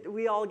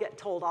get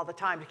told all the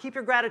time to keep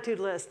your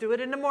gratitude list. Do it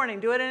in the morning,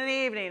 do it in the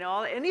evening.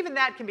 And even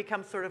that can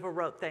become sort of a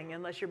rote thing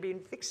unless you're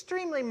being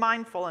extremely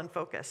mindful and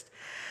focused.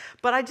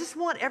 But I just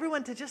want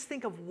everyone to just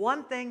think of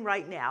one thing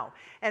right now.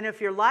 And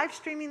if you're live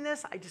streaming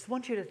this, I just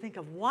want you to think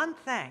of one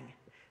thing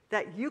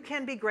that you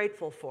can be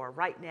grateful for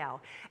right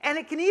now. And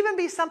it can even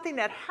be something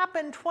that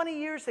happened 20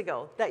 years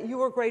ago that you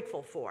were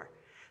grateful for.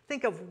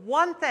 Think of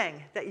one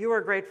thing that you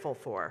are grateful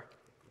for.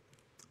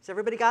 Has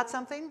everybody got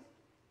something?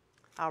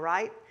 All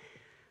right.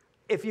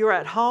 If you're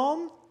at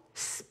home,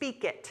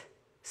 speak it.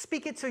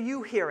 Speak it so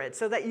you hear it,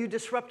 so that you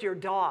disrupt your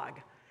dog.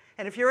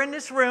 And if you're in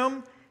this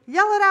room,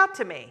 yell it out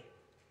to me.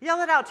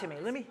 Yell it out to me.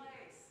 Let me.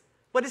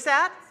 What is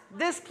that?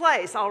 This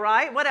place. All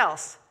right. What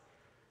else?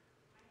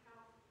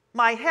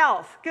 My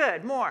health.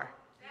 Good. More.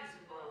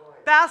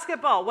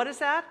 Basketball. What is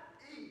that?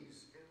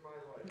 Ease in my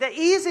life. The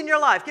ease in your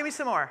life. Give me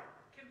some more.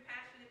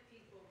 Compassionate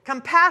people.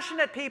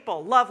 Compassionate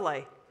people. Lovely.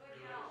 Good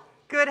health.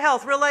 Good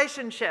health.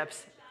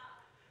 Relationships.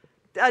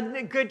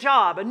 A good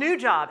job. A new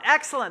job.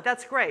 Excellent.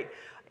 That's great.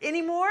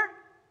 Any more?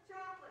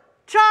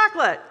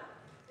 Chocolate.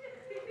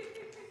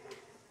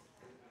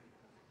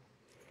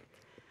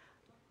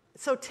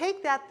 So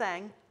take that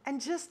thing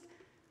and just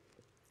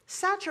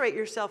saturate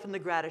yourself in the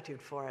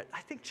gratitude for it.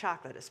 I think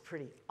chocolate is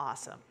pretty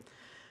awesome.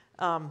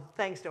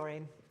 Thanks,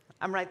 Doreen.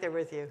 I'm right there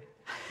with you.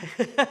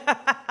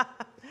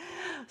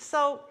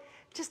 So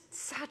just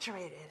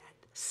saturate it,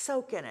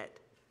 soak in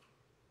it,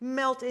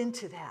 melt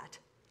into that.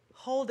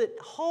 Hold it,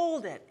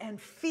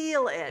 and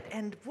feel it,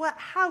 and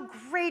how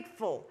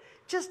grateful,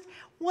 just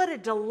what a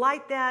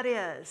delight that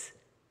is.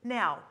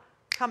 Now,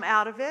 come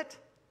out of it,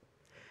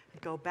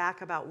 go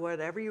back about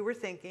whatever you were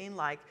thinking,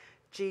 like,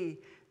 gee,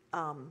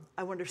 I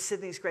wonder if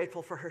Sydney's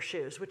grateful for her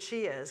shoes, which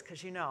she is,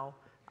 because you know,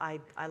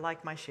 I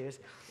like my shoes.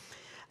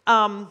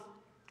 My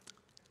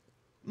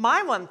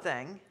one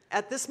thing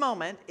at this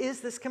moment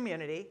is this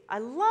community. I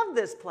love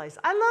this place.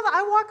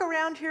 I walk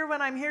around here when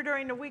I'm here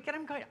during the week and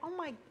I'm going, oh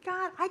my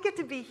God, I get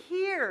to be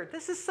here.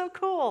 This is so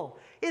cool.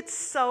 It's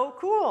so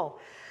cool.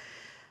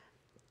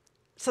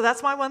 So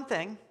that's my one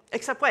thing,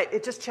 except wait,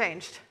 it just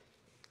changed.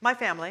 My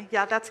family,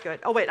 yeah, that's good.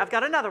 Oh wait, I've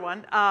got another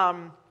one.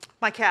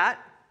 My cat,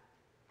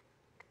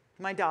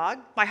 my dog,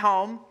 my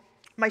home,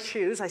 my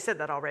shoes, I said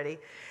that already.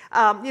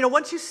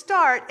 Once you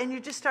start and you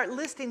just start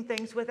listing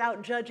things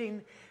without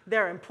judging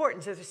their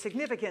importance or their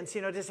significance,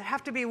 does it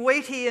have to be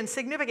weighty and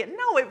significant?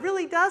 No, it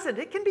really doesn't.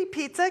 It can be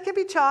pizza, it can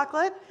be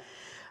chocolate.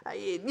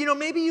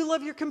 Maybe you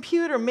love your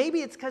computer.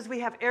 Maybe it's because we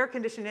have air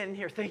conditioning in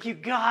here. Thank you,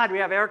 God, we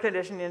have air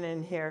conditioning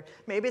in here.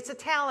 Maybe it's a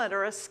talent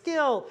or a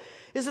skill.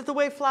 Is it the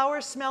way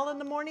flowers smell in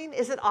the morning?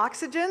 Is it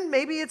oxygen?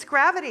 Maybe it's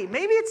gravity.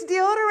 Maybe it's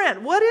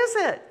deodorant. What is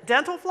it?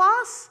 Dental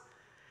floss?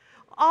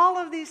 All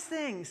of these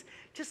things.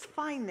 Just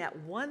find that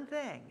one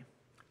thing,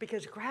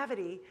 because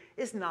gravity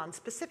is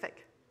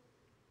non-specific.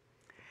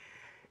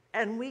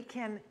 And we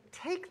can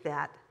take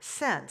that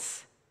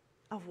sense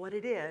of what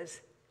it is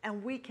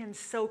and we can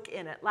soak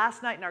in it.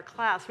 Last night in our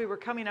class, we were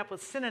coming up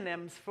with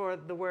synonyms for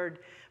the word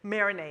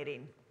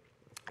marinating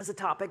as a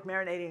topic,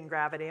 marinating in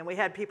gravity. And we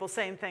had people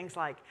saying things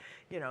like,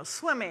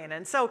 swimming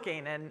and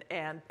soaking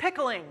and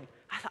pickling.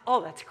 I thought,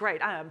 oh, that's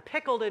great. I am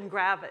pickled in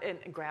gravity,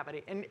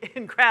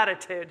 in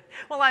gratitude.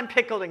 Well, I'm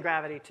pickled in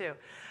gravity too.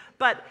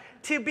 But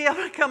to be able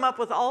to come up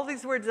with all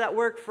these words that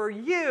work for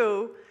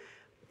you,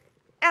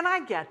 and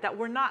I get that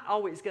we're not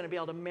always going to be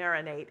able to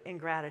marinate in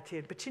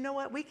gratitude, but you know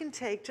what? We can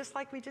take, just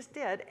like we just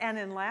did, and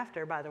in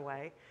laughter, by the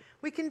way,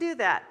 we can do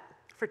that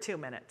for 2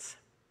 minutes.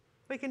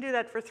 We can do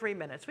that for 3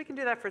 minutes. We can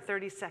do that for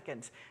 30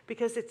 seconds,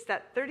 because it's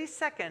that 30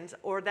 seconds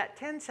or that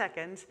 10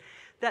 seconds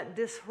that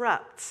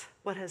disrupts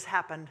what has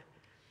happened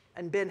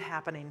and been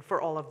happening for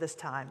all of this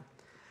time.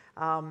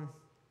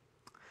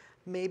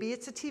 Maybe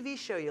it's a TV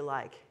show you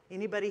like.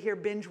 Anybody here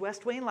binge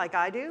West Wing like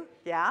I do?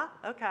 Yeah?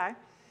 Okay.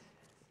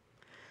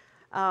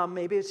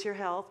 Maybe it's your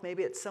health.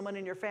 Maybe it's someone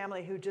in your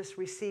family who just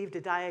received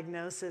a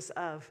diagnosis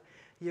of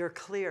you're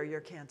clear, you're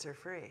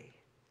cancer-free.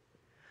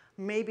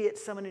 Maybe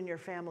it's someone in your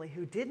family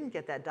who didn't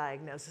get that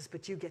diagnosis,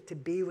 but you get to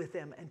be with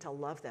them and to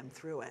love them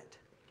through it.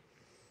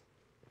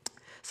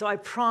 So I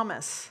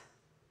promise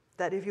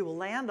that if you will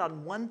land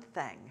on one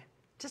thing,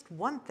 just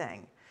one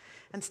thing,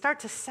 and start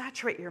to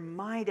saturate your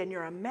mind and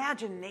your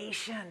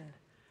imagination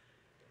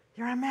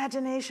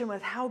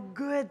with how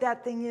good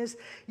that thing is,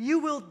 you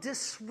will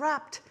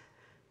disrupt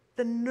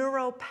the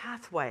neural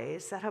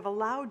pathways that have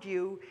allowed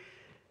you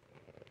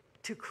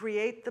to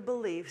create the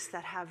beliefs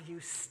that have you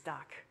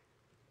stuck,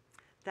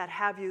 that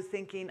have you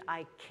thinking,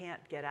 I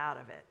can't get out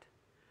of it,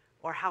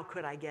 or how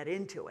could I get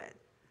into it?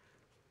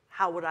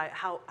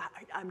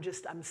 I'm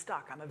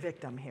stuck, I'm a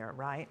victim here,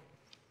 right?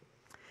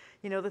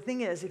 The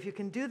thing is, if you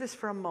can do this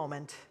for a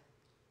moment,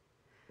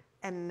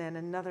 and then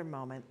another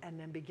moment, and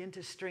then begin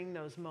to string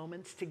those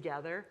moments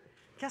together,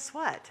 guess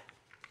what?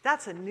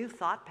 That's a new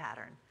thought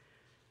pattern.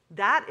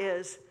 That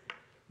is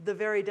the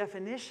very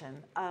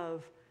definition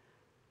of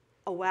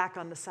a whack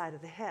on the side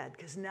of the head,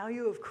 because now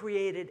you have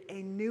created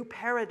a new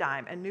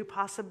paradigm, a new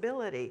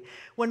possibility.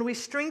 When we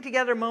string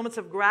together moments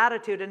of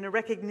gratitude and the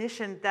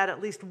recognition that at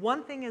least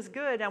one thing is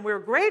good and we're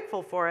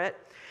grateful for it,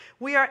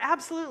 we are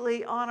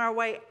absolutely on our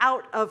way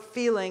out of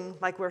feeling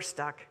like we're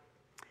stuck.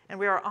 And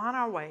we are on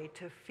our way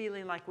to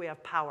feeling like we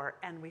have power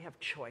and we have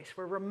choice.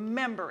 We're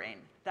remembering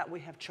that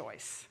we have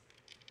choice.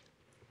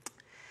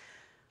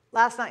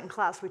 Last night in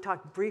class, we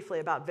talked briefly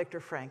about Viktor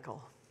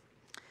Frankl.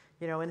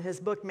 You know, in his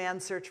book,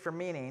 Man's Search for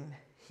Meaning,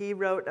 he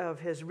wrote of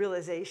his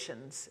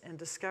realizations and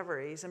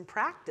discoveries and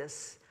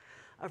practice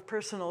of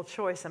personal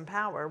choice and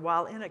power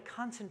while in a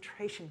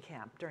concentration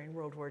camp during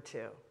World War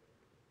II.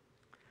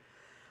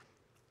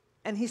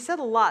 And he said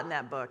a lot in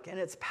that book, and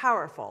it's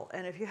powerful.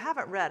 And if you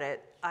haven't read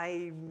it,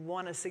 I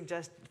want to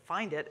suggest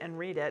find it and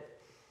read it.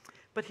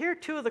 But here are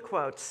two of the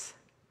quotes,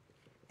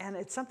 and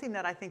it's something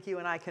that I think you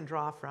and I can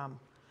draw from.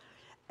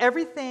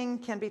 Everything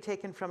can be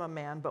taken from a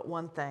man but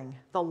one thing,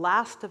 the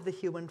last of the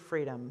human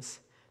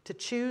freedoms, to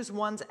choose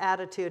one's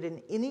attitude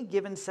in any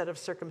given set of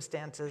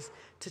circumstances,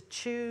 to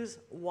choose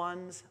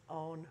one's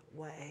own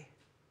way.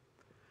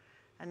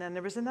 And then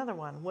there was another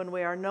one. When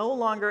we are no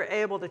longer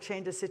able to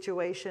change a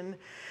situation,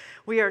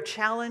 we are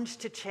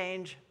challenged to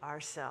change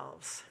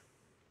ourselves.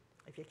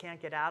 If you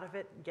can't get out of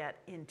it, get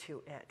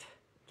into it.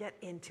 Get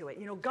into it.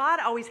 You know,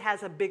 God always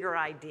has a bigger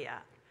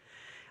idea.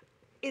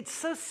 It's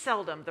so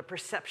seldom the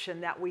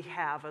perception that we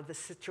have of the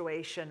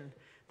situation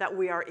that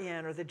we are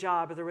in, or the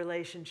job, or the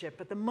relationship.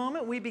 But the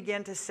moment we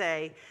begin to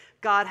say,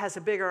 God has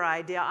a bigger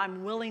idea,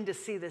 I'm willing to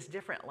see this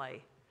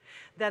differently,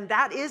 then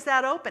that is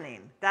that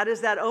opening. That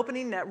is that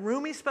opening that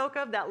Rumi spoke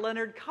of, that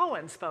Leonard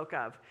Cohen spoke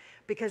of,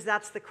 because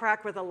that's the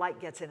crack where the light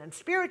gets in. And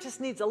spirit just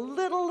needs a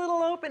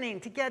little opening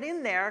to get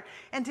in there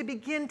and to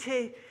begin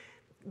to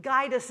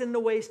guide us in the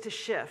ways to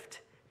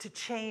shift, to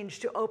change,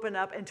 to open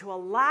up, and to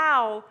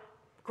allow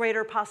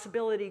greater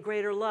possibility,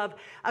 greater love,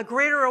 a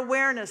greater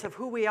awareness of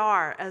who we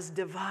are as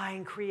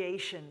divine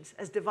creations,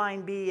 as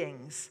divine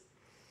beings.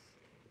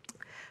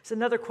 It's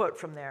another quote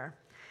from there,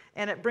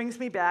 and it brings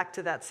me back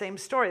to that same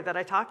story that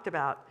I talked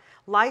about.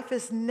 Life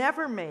is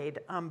never made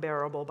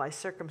unbearable by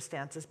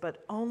circumstances,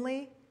 but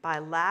only by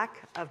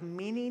lack of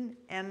meaning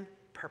and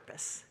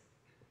purpose.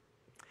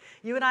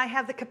 You and I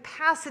have the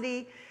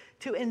capacity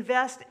to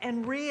invest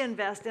and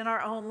reinvest in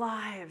our own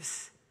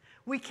lives.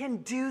 We can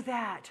do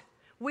that.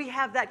 We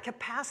have that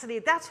capacity.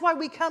 That's why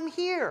we come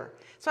here.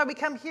 That's why we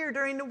come here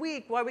during the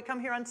week, why we come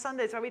here on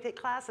Sundays, why we take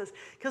classes,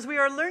 because we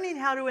are learning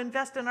how to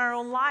invest in our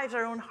own lives,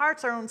 our own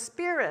hearts, our own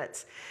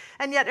spirits.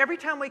 And yet every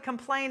time we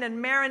complain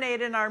and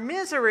marinate in our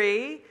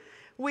misery,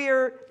 we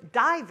are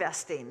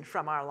divesting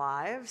from our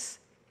lives,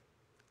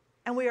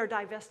 and we are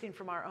divesting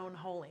from our own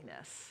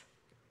holiness.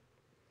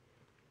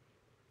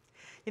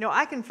 You know,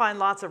 I can find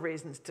lots of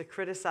reasons to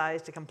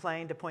criticize, to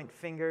complain, to point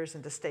fingers,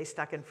 and to stay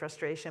stuck in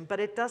frustration, but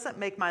it doesn't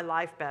make my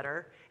life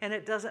better, and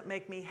it doesn't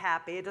make me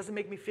happy. It doesn't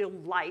make me feel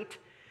light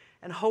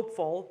and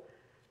hopeful.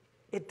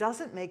 It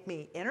doesn't make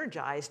me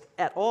energized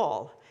at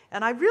all.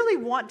 And I really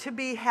want to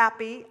be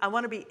happy. I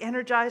want to be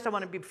energized. I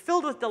want to be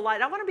filled with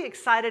delight. I want to be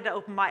excited to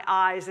open my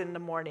eyes in the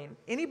morning.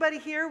 Anybody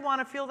here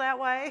want to feel that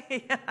way?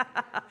 Yeah,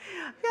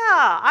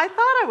 I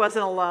thought I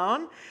wasn't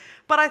alone.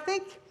 But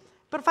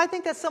if I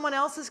think that someone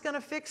else is going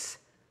to fix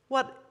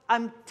what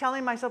I'm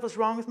telling myself is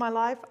wrong with my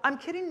life, I'm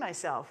kidding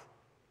myself.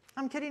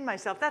 I'm kidding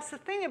myself. That's the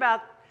thing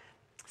about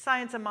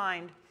science of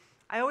mind.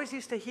 I always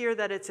used to hear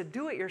that it's a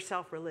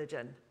do-it-yourself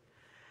religion.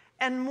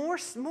 And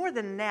more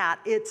than that,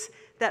 it's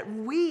that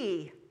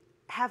we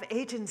have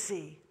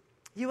agency.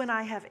 You and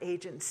I have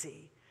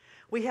agency.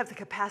 We have the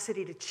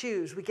capacity to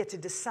choose. We get to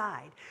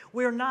decide.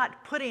 We're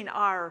not putting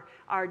our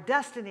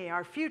destiny,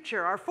 our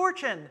future, our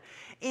fortune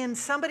in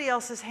somebody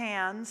else's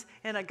hands,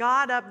 in a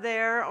God up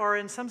there, or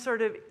in some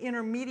sort of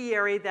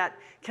intermediary that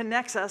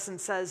connects us and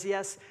says,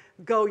 yes,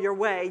 go your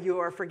way, you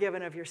are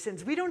forgiven of your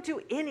sins. We don't do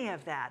any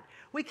of that.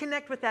 We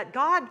connect with that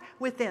God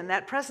within,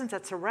 that presence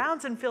that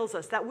surrounds and fills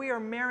us, that we are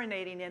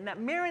marinating in, that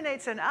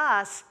marinates in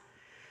us,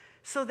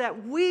 so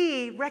that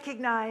we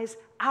recognize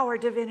our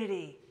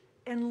divinity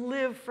and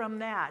live from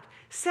that.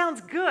 Sounds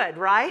good,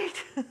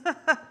 right?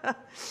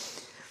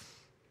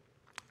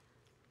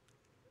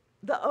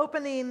 The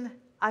opening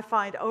I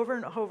find over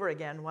and over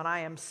again when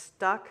I am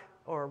stuck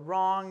or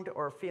wronged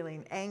or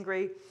feeling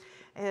angry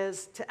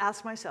is to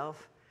ask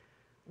myself,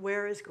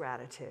 where is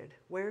gratitude?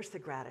 Where's the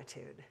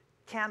gratitude?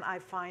 Can I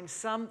find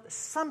some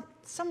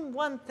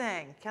one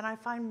thing? Can I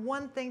find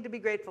one thing to be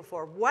grateful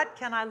for? What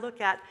can I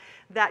look at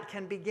that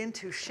can begin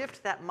to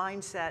shift that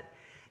mindset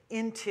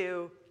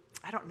into,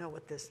 I don't know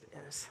what this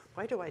is.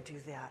 Why do I do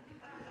that?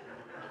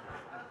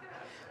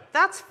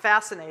 That's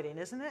fascinating,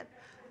 isn't it?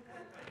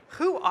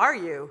 Who are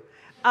you?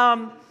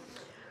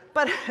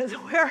 But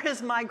where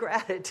is my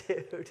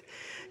gratitude?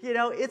 You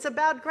know, it's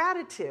about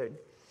gratitude.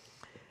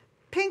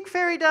 Pink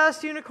fairy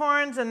dust,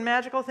 unicorns, and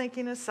magical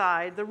thinking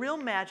aside, the real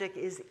magic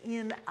is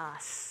in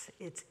us.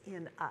 It's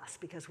in us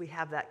because we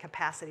have that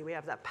capacity, we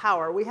have that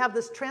power. We have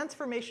this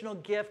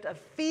transformational gift of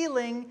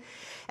feeling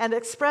and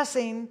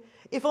expressing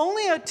if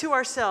only to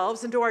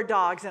ourselves and to our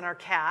dogs and our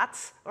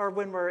cats, or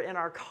when we're in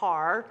our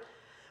car,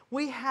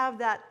 we have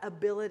that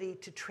ability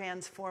to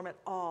transform it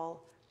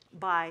all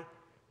by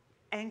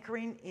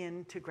anchoring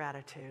into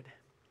gratitude.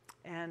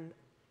 And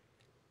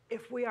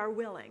if we are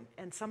willing,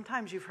 and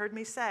sometimes you've heard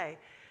me say,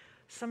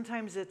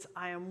 sometimes it's,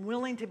 I am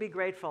willing to be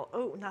grateful.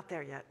 Oh, not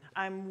there yet.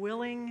 I'm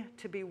willing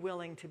to be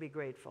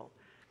grateful.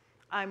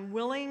 I'm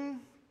willing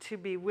to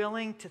be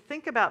willing to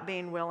think about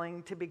being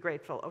willing to be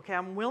grateful. Okay,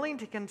 I'm willing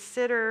to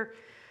consider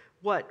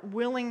what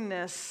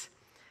willingness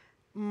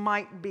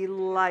might be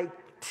like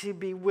to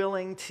be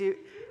willing to,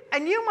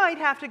 and you might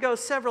have to go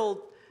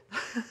several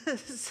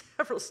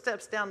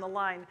steps down the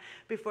line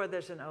before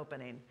there's an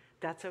opening.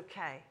 That's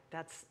okay.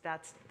 That's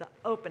the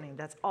opening.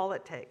 That's all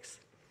it takes.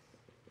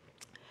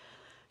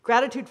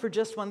 Gratitude for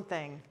just one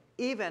thing,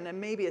 even and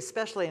maybe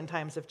especially in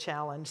times of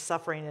challenge,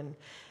 suffering,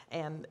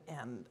 and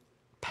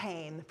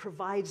pain,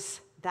 provides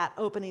that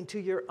opening to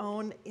your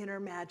own inner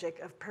magic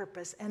of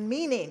purpose and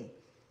meaning.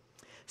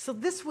 So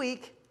this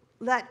week,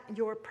 let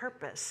your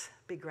purpose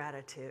be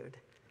gratitude.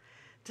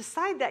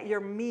 Decide that your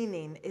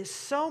meaning is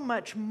so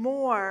much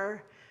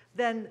more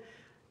than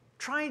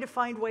trying to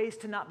find ways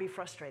to not be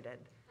frustrated.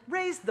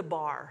 Raise the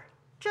bar.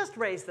 Just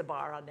raise the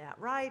bar on that,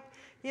 right?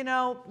 You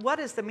know, what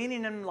is the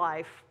meaning in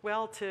life?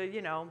 Well,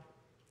 to,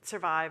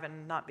 survive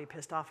and not be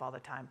pissed off all the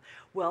time.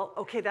 Well,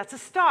 okay, that's a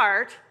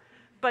start,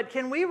 but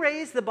can we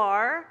raise the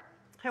bar?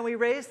 Can we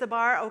raise the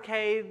bar?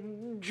 Okay,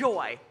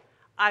 joy.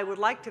 I would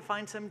like to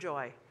find some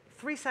joy.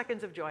 3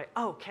 seconds of joy.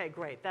 Okay,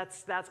 great.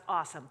 That's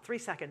awesome. 3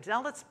 seconds.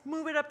 Now let's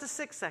move it up to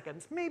 6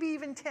 seconds, maybe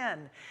even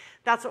 10.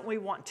 That's what we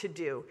want to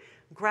do.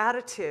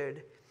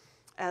 Gratitude,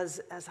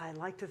 as I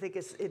like to think,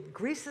 it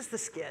greases the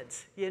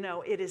skids.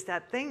 It is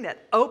that thing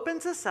that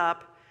opens us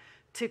up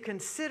to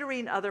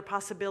considering other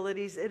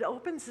possibilities. It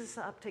opens us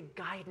up to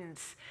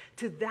guidance,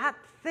 to that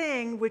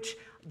thing which,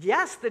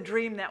 yes, the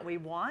dream that we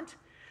want,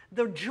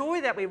 the joy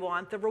that we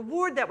want, the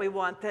reward that we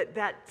want,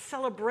 that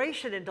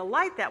celebration and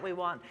delight that we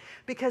want,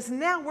 because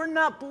now we're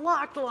not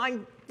blocked like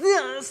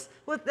this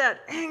with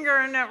that anger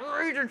and that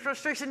rage and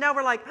frustration. Now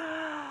we're like,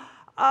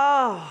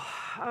 oh,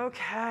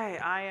 okay,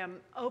 I am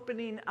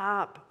opening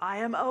up. I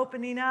am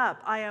opening up.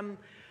 I am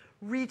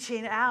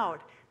reaching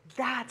out.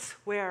 That's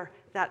where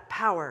that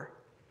power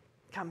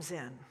comes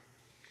in.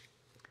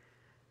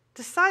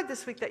 Decide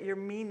this week that your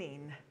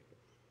meaning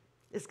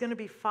is going to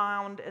be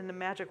found in the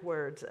magic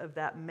words of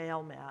that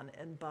mailman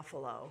in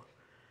Buffalo.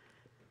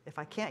 If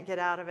I can't get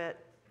out of it,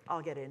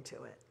 I'll get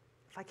into it.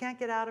 If I can't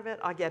get out of it,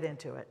 I'll get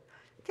into it.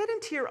 Get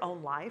into your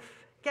own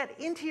life. Get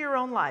into your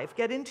own life.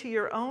 Get into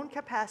your own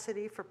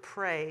capacity for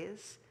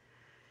praise,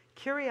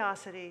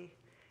 curiosity,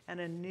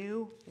 and a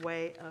new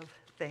way of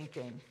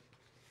thinking.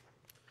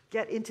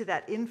 Get into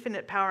that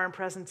infinite power and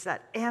presence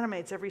that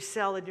animates every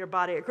cell in your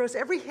body. It grows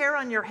every hair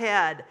on your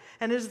head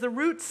and is the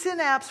root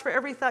synapse for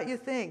every thought you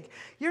think.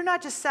 You're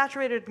not just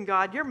saturated in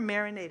God, you're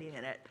marinating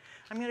in it.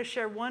 I'm going to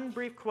share one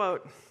brief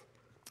quote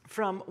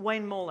from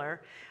Wayne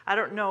Muller. I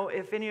don't know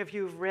if any of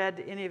you have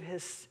read any of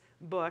his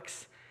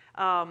books.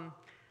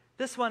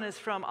 This one is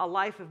from A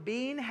Life of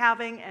Being,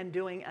 Having, and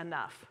Doing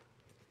Enough.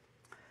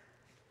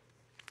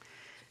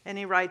 And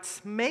he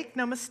writes, "Make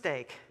no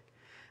mistake,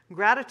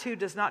 gratitude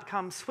does not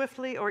come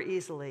swiftly or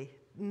easily,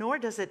 nor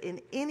does it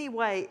in any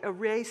way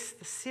erase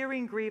the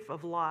searing grief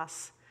of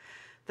loss,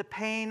 the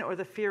pain, or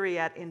the fury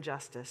at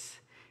injustice.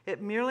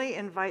 It merely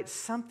invites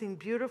something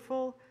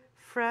beautiful,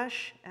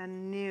 fresh,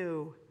 and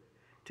new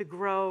to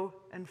grow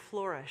and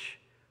flourish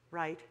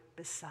right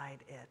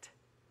beside it."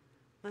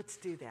 Let's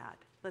do that.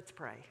 Let's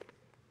pray.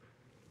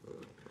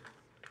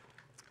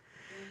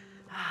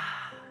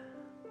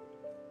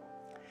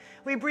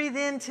 We breathe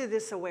into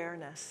this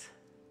awareness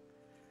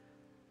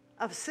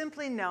of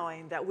simply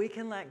knowing that we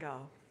can let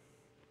go.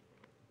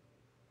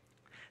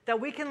 That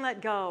we can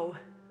let go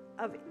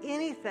of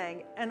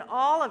anything and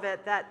all of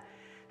it that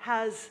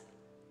has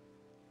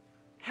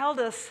held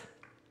us,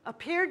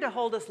 appeared to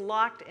hold us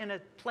locked in a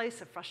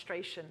place of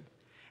frustration,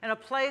 in a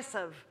place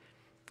of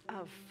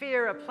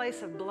fear, a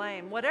place of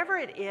blame, whatever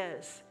it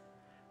is,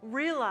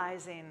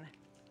 realizing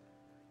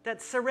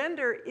that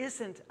surrender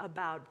isn't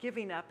about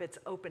giving up, it's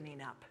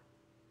opening up.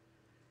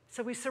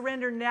 So we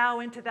surrender now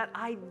into that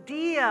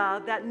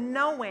idea, that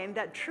knowing,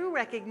 that true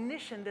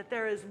recognition that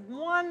there is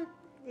one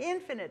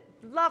infinite,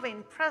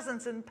 loving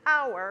presence and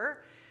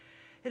power.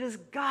 It is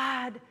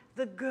God,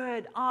 the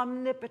good,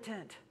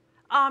 omnipotent,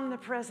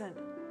 omnipresent,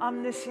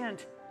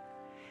 omniscient.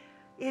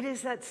 It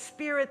is that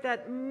spirit,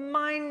 that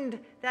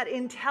mind, that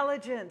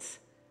intelligence,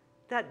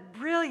 that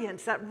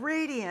brilliance, that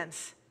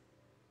radiance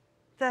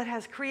that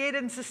has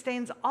created and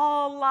sustains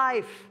all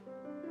life,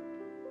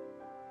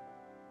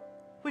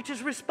 which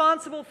is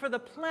responsible for the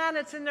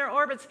planets in their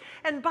orbits.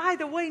 And by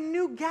the way,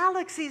 new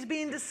galaxies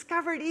being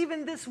discovered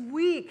even this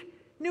week.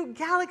 New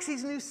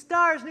galaxies, new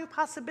stars, new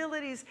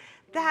possibilities.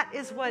 That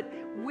is what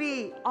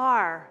we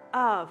are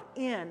of,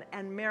 in,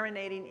 and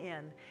marinating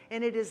in.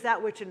 And it is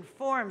that which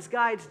informs,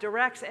 guides,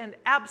 directs, and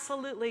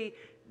absolutely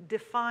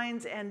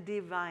defines and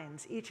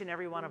divines each and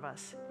every one of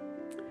us.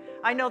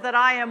 I know that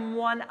I am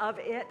one of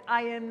it.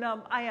 I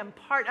am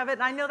part of it.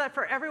 And I know that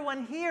for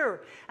everyone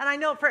here. And I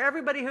know for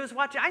everybody who's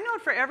watching. I know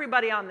for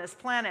everybody on this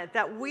planet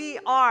that we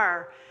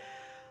are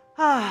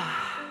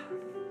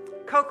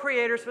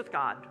co-creators with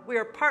God. We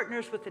are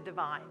partners with the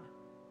divine.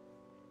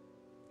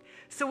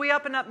 So we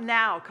open up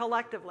now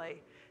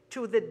collectively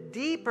to the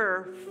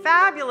deeper,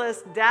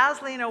 fabulous,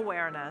 dazzling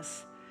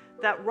awareness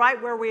that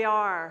right where we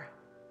are,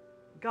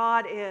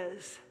 God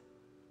is,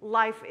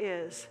 life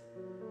is,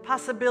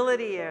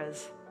 possibility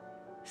is,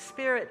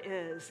 spirit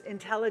is,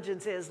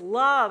 intelligence is,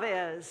 love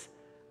is,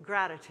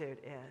 gratitude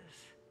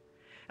is.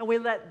 And we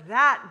let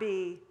that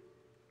be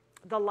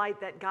the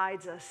light that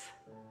guides us,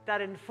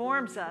 that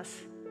informs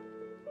us,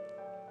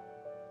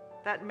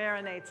 that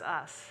marinates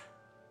us.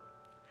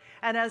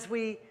 And as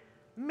we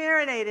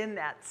marinate in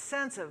that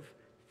sense of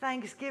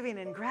thanksgiving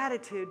and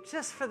gratitude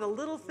just for the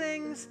little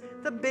things,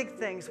 the big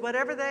things,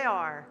 whatever they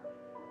are,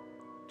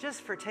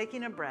 just for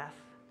taking a breath,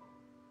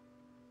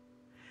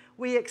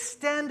 we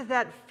extend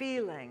that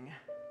feeling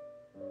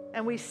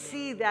and we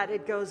see that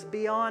it goes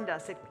beyond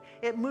us.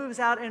 It moves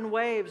out in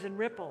waves and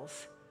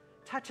ripples,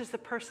 touches the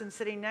person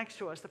sitting next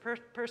to us, the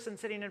person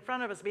sitting in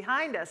front of us,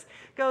 behind us,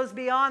 goes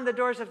beyond the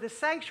doors of this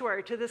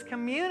sanctuary to this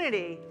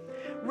community,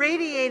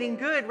 radiating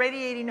good,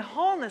 radiating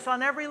wholeness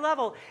on every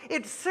level.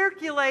 It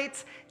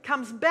circulates,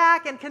 comes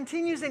back, and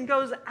continues and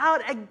goes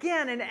out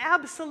again, and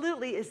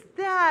absolutely is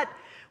that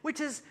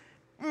which is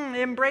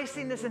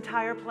embracing this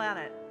entire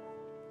planet.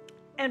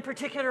 And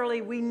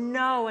particularly, we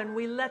know and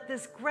we let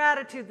this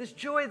gratitude, this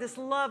joy, this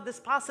love,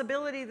 this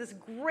possibility, this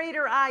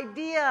greater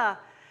idea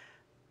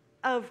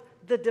of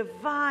the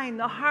divine,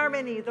 the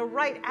harmony, the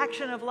right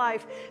action of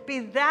life be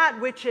that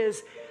which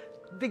is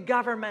the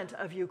government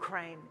of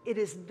Ukraine. It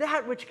is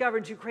that which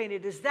governs Ukraine.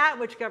 It is that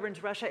which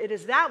governs Russia. It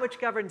is that which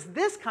governs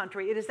this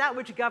country. It is that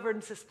which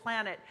governs this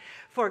planet.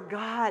 For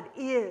God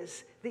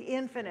is the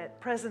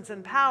infinite presence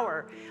and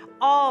power,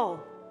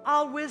 all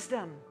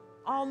wisdom,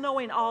 all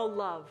knowing, all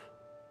love.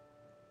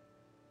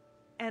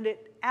 And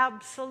it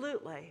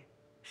absolutely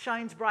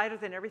shines brighter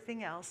than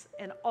everything else,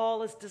 and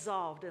all is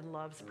dissolved in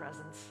love's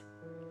presence.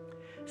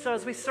 So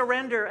as we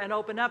surrender and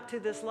open up to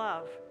this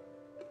love,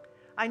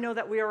 I know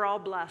that we are all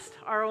blessed.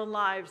 Our own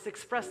lives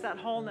express that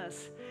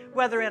wholeness,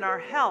 whether in our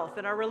health,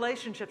 in our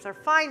relationships, our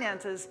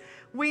finances.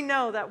 We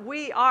know that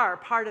we are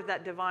part of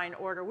that divine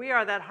order. We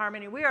are that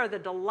harmony. We are the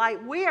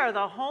delight. We are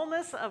the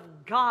wholeness of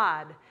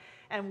God,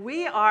 and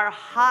we are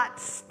hot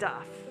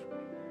stuff.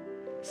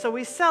 So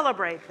we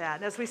celebrate that.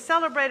 And as we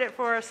celebrate it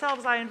for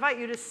ourselves, I invite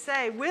you to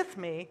say with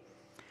me,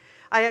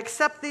 I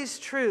accept these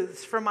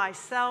truths for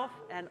myself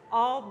and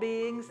all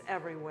beings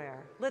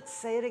everywhere. Let's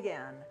say it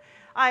again.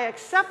 I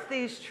accept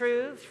these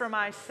truths for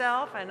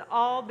myself and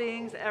all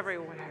beings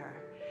everywhere.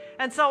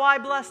 And so I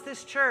bless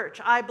this church.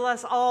 I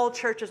bless all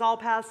churches, all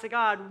paths to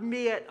God,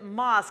 be it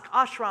mosque,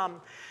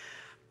 ashram,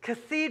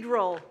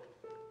 cathedral,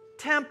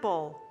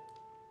 temple,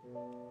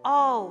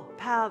 all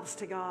paths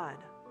to God,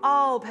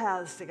 all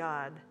paths to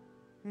God,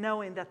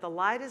 knowing that the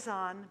light is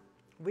on,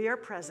 we are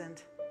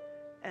present,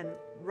 and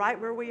right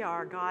where we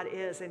are, God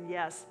is, and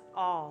yes,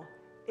 all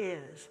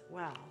is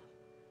well.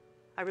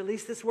 I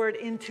release this word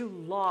into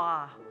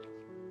law,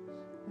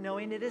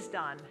 knowing it is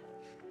done.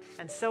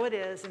 And so it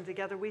is, and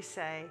together we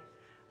say,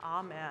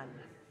 Amen.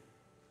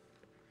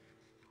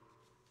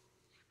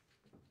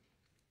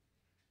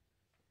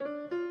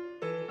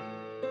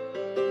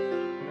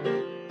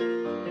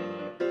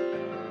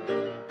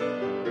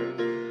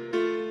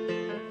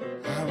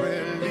 I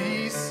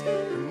release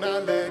and I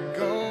let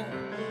go.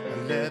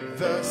 I let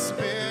the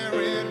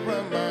Spirit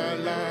run my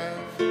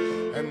life,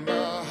 and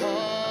my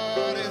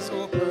heart is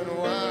open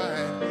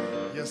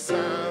wide. Yes,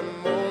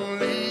 I'm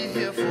only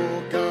here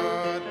for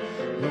God.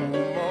 No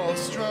more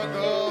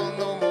struggle,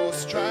 no more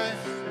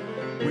strife.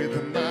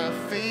 With my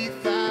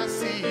faith I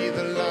see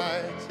the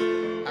light.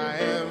 I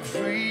am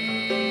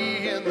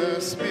free in the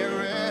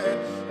Spirit.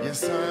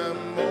 Yes,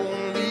 I'm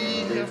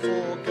only here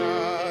for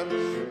God.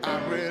 I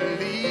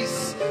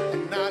release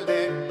and I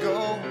let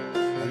go.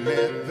 I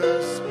let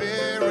the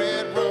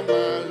Spirit run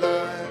my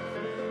life,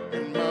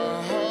 and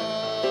my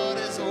heart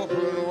is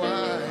open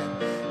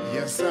wide.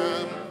 Yes,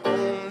 I'm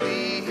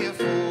only here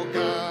for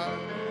God.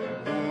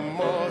 No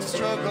more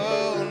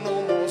struggle,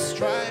 no more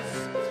strife.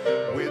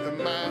 With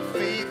my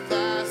faith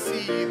I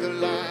see the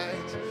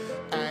light.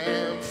 I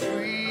am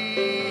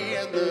free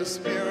in the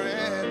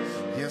Spirit.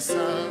 Yes,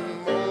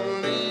 I'm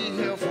only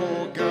here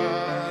for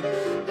God.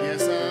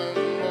 Yes, I'm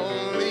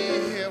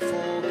only here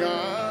for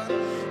God.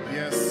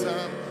 Yes,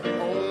 I'm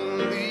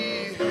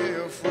only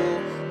here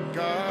for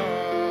God.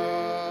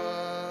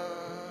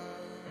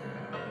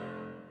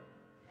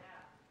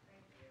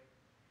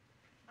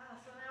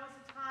 So now is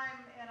the time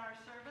in our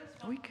service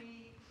when We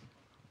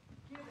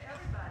we give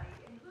everybody,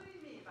 including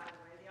me, by the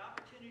way, the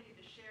opportunity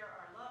to share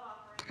our love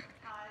offerings, our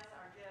tithes,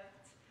 our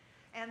gifts.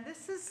 And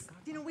this is,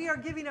 we are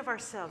giving of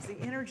ourselves. The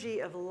energy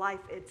of life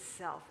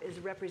itself is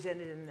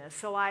represented in this.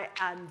 So I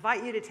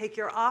invite you to take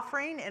your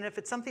offering, and if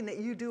it's something that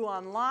you do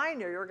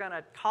online or you're going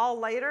to call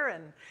later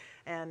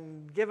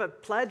and give a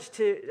pledge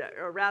to,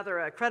 or rather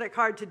a credit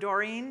card to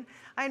Doreen,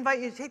 I invite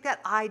you to take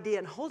that ID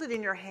and hold it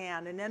in your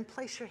hand, and then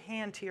place your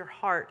hand to your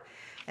heart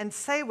and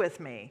say with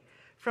me,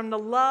 from the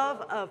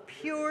love of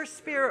pure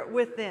spirit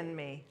within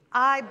me,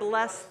 I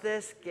bless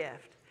this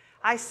gift.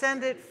 I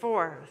send it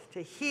forth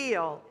to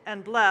heal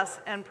and bless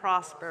and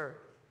prosper.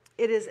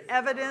 It is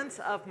evidence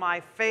of my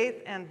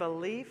faith and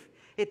belief.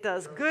 It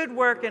does good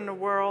work in the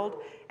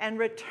world and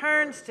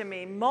returns to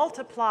me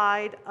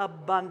multiplied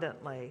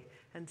abundantly.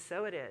 And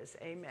so it is.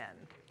 Amen.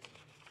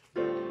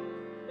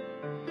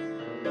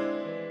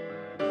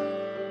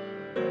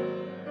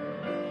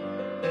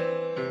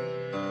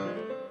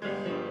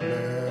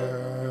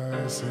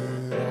 Blessed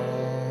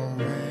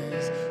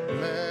always,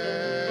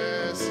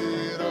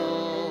 blessed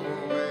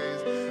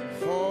always,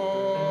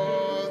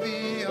 for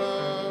the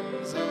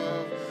arms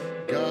of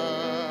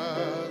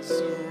God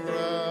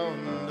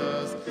surround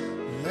us.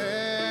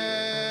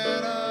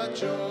 Let our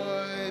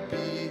joy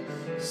be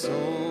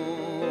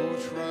so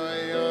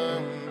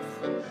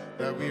triumphant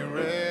that we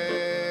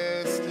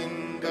rest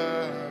in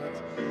God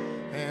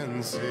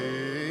and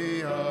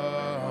say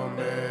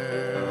Amen.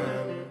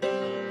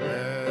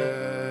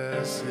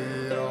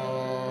 Blessed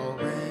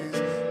always,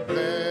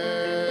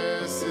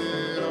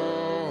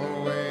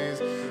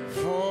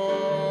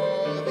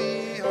 for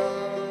the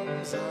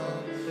arms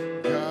of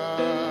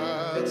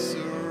God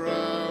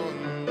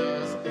surround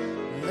us.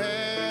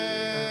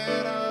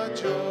 Let our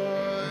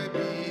joy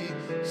be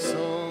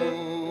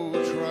so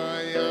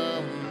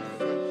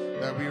triumphant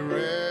that we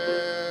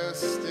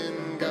rest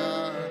in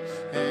God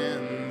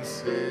and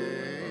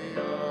say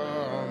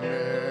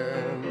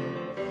Amen.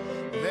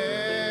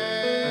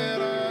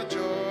 Let our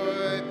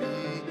joy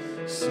be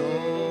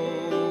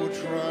so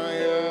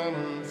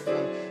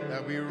triumphant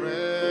that we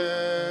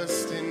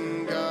rest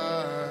in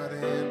God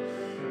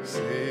and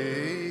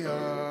say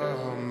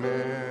Amen.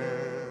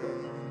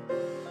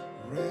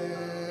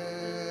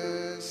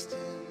 Rest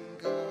in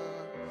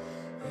God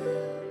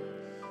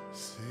and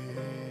say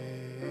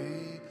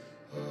Amen.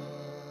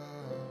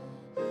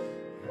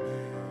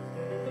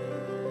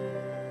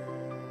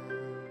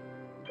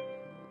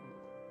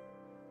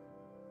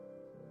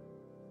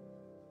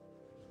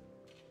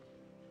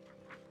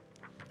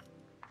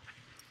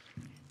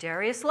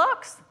 Darius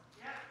Lux.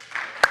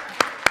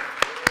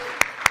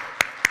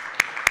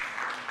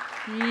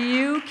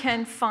 You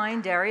can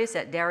find Darius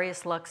at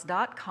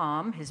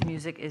dariuslux.com. His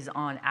music is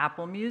on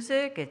Apple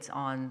Music, it's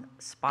on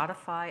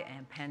Spotify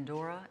and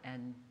Pandora,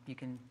 and you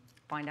can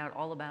find out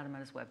all about him at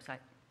his website.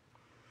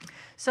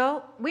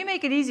 So we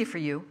make it easy for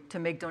you to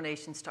make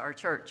donations to our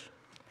church.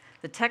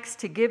 The text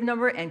to give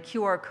number and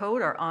QR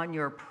code are on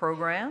your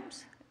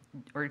programs.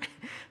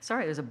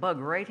 Sorry, there's a bug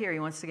right here. He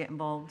wants to get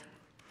involved.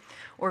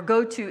 Or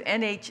go to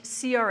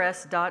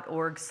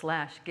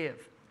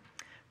nhcrs.org/give.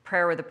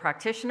 Prayer with a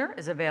Practitioner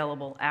is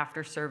available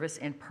after service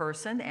in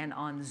person and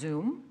on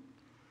Zoom.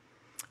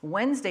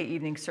 Wednesday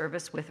evening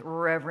service with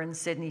Reverend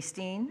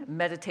Steen,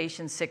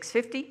 meditation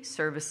 6:50,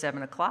 service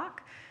 7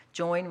 o'clock.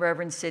 Join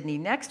Reverend Sydney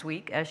next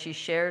week as she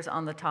shares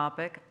on the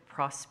topic,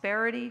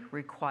 Prosperity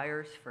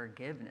Requires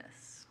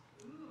Forgiveness.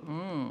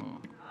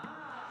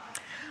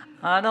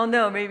 I don't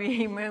know, maybe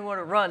he may want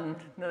to run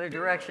another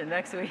direction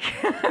next week.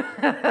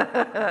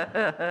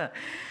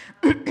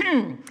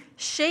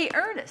 Chez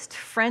Ernest,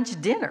 French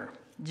dinner.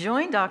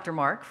 Join Dr.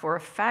 Mark for a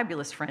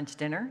fabulous French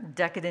dinner,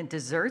 decadent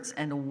desserts,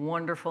 and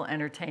wonderful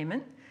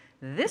entertainment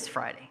this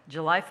Friday,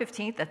 July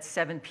 15th at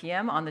 7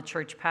 p.m. on the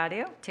church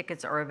patio.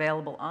 Tickets are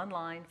available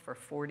online for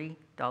 $40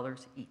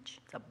 each.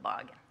 It's a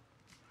bargain.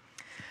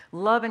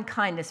 Love and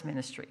Kindness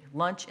Ministry,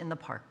 lunch in the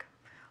park.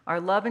 Our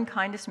Love and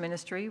Kindness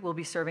Ministry will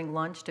be serving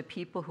lunch to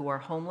people who are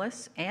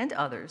homeless and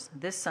others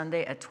this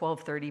Sunday at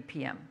 12:30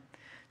 p.m.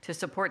 To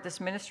support this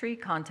ministry,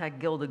 contact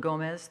Gilda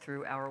Gomez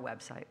through our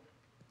website.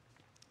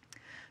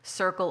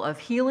 Circle of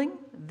Healing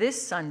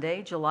this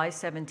Sunday, July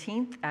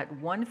 17th at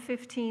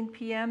 1:15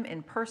 p.m.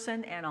 in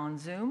person and on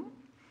Zoom.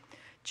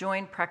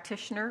 Join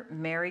practitioner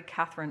Mary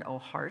Catherine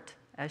O'Hart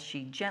as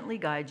she gently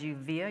guides you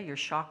via your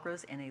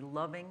chakras in a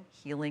loving,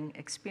 healing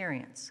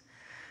experience.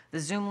 The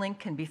Zoom link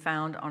can be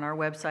found on our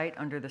website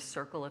under the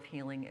Circle of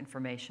Healing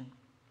information.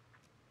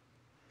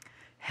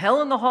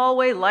 Hell in the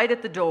Hallway, Light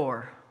at the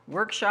Door,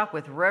 workshop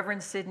with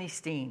Reverend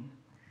Steen.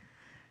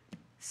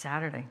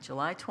 Saturday,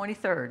 July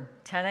 23rd,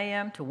 10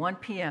 a.m. to 1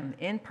 p.m.,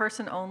 in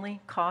person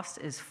only, cost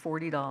is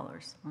 $40.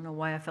 I don't know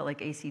why I felt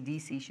like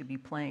AC/DC should be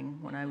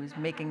playing when I was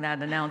making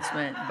that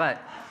announcement,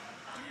 but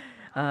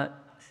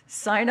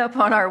sign up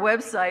on our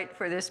website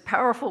for this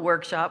powerful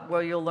workshop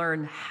where you'll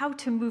learn how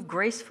to move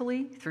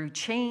gracefully through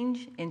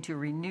change into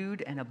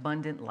renewed and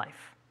abundant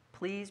life.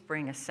 Please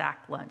bring a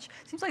sack lunch.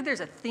 Seems like there's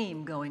a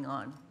theme going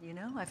on, you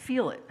know? I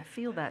feel it. I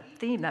feel that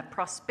theme, that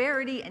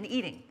prosperity and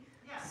eating.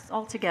 It's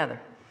all together.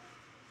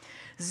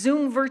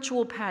 Zoom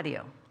virtual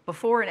patio.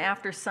 before and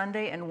after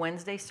Sunday and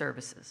Wednesday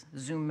services.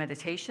 Zoom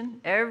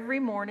meditation every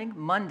morning,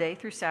 Monday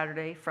through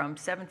Saturday from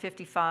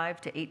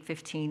 7:55 to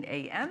 8:15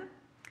 a.m.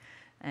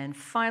 And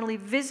finally,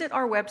 visit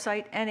our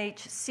website,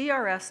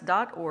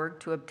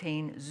 NHCRS.org, to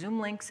obtain Zoom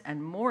links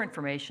and more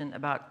information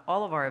about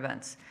all of our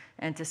events,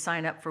 and to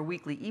sign up for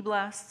weekly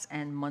e-blasts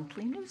and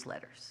monthly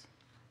newsletters.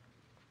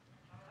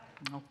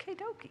 Okay,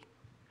 dokie.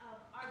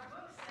 Our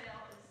book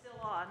sale is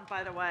still on,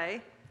 by the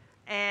way,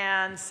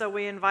 and so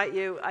we invite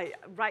you.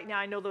 Right now,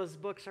 I know those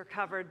books are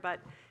covered, but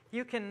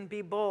you can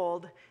be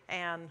bold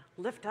and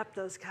lift up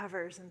those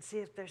covers and see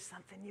if there's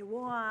something you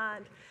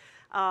want,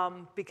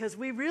 because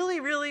we really,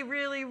 really,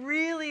 really,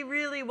 really,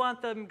 really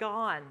want them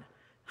gone.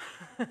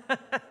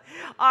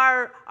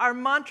 Our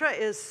mantra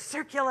is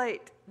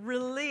circulate,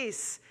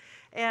 release,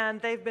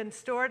 and they've been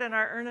stored in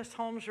our Ernest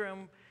Holmes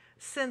room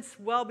since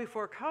well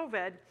before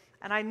COVID.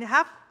 And I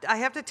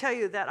have to tell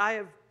you that I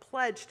have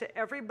pledged to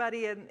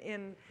everybody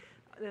in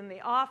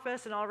the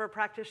office and all of our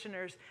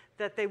practitioners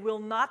that they will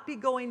not be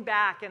going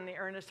back in the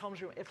Ernest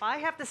Holmes room. If I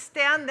have to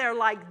stand there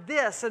like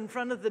this in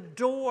front of the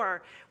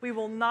door, we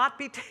will not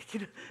be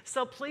taking.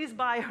 So please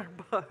buy our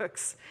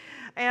books.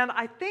 And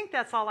I think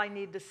that's all I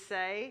need to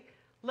say.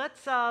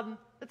 Let's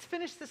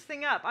finish this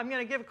thing up. I'm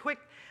going to give a quick.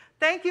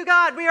 Thank you,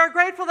 God. We are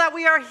grateful that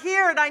we are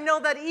here, and I know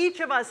that each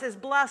of us is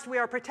blessed. We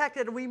are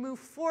protected, and we move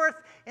forth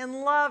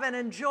in love and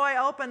in joy,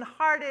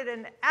 open-hearted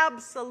and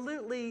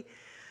absolutely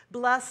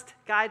blessed,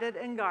 guided,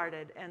 and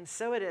guarded. And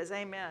so it is.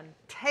 Amen.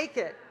 Take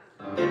it.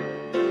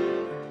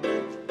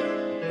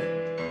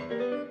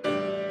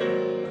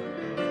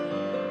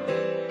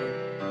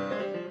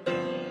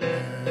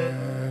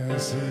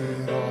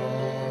 Blessed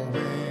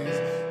always,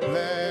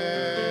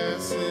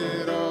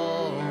 blessed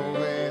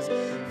always,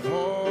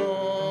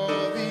 for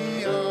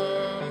the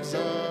arms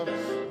of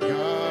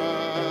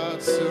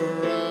God surround.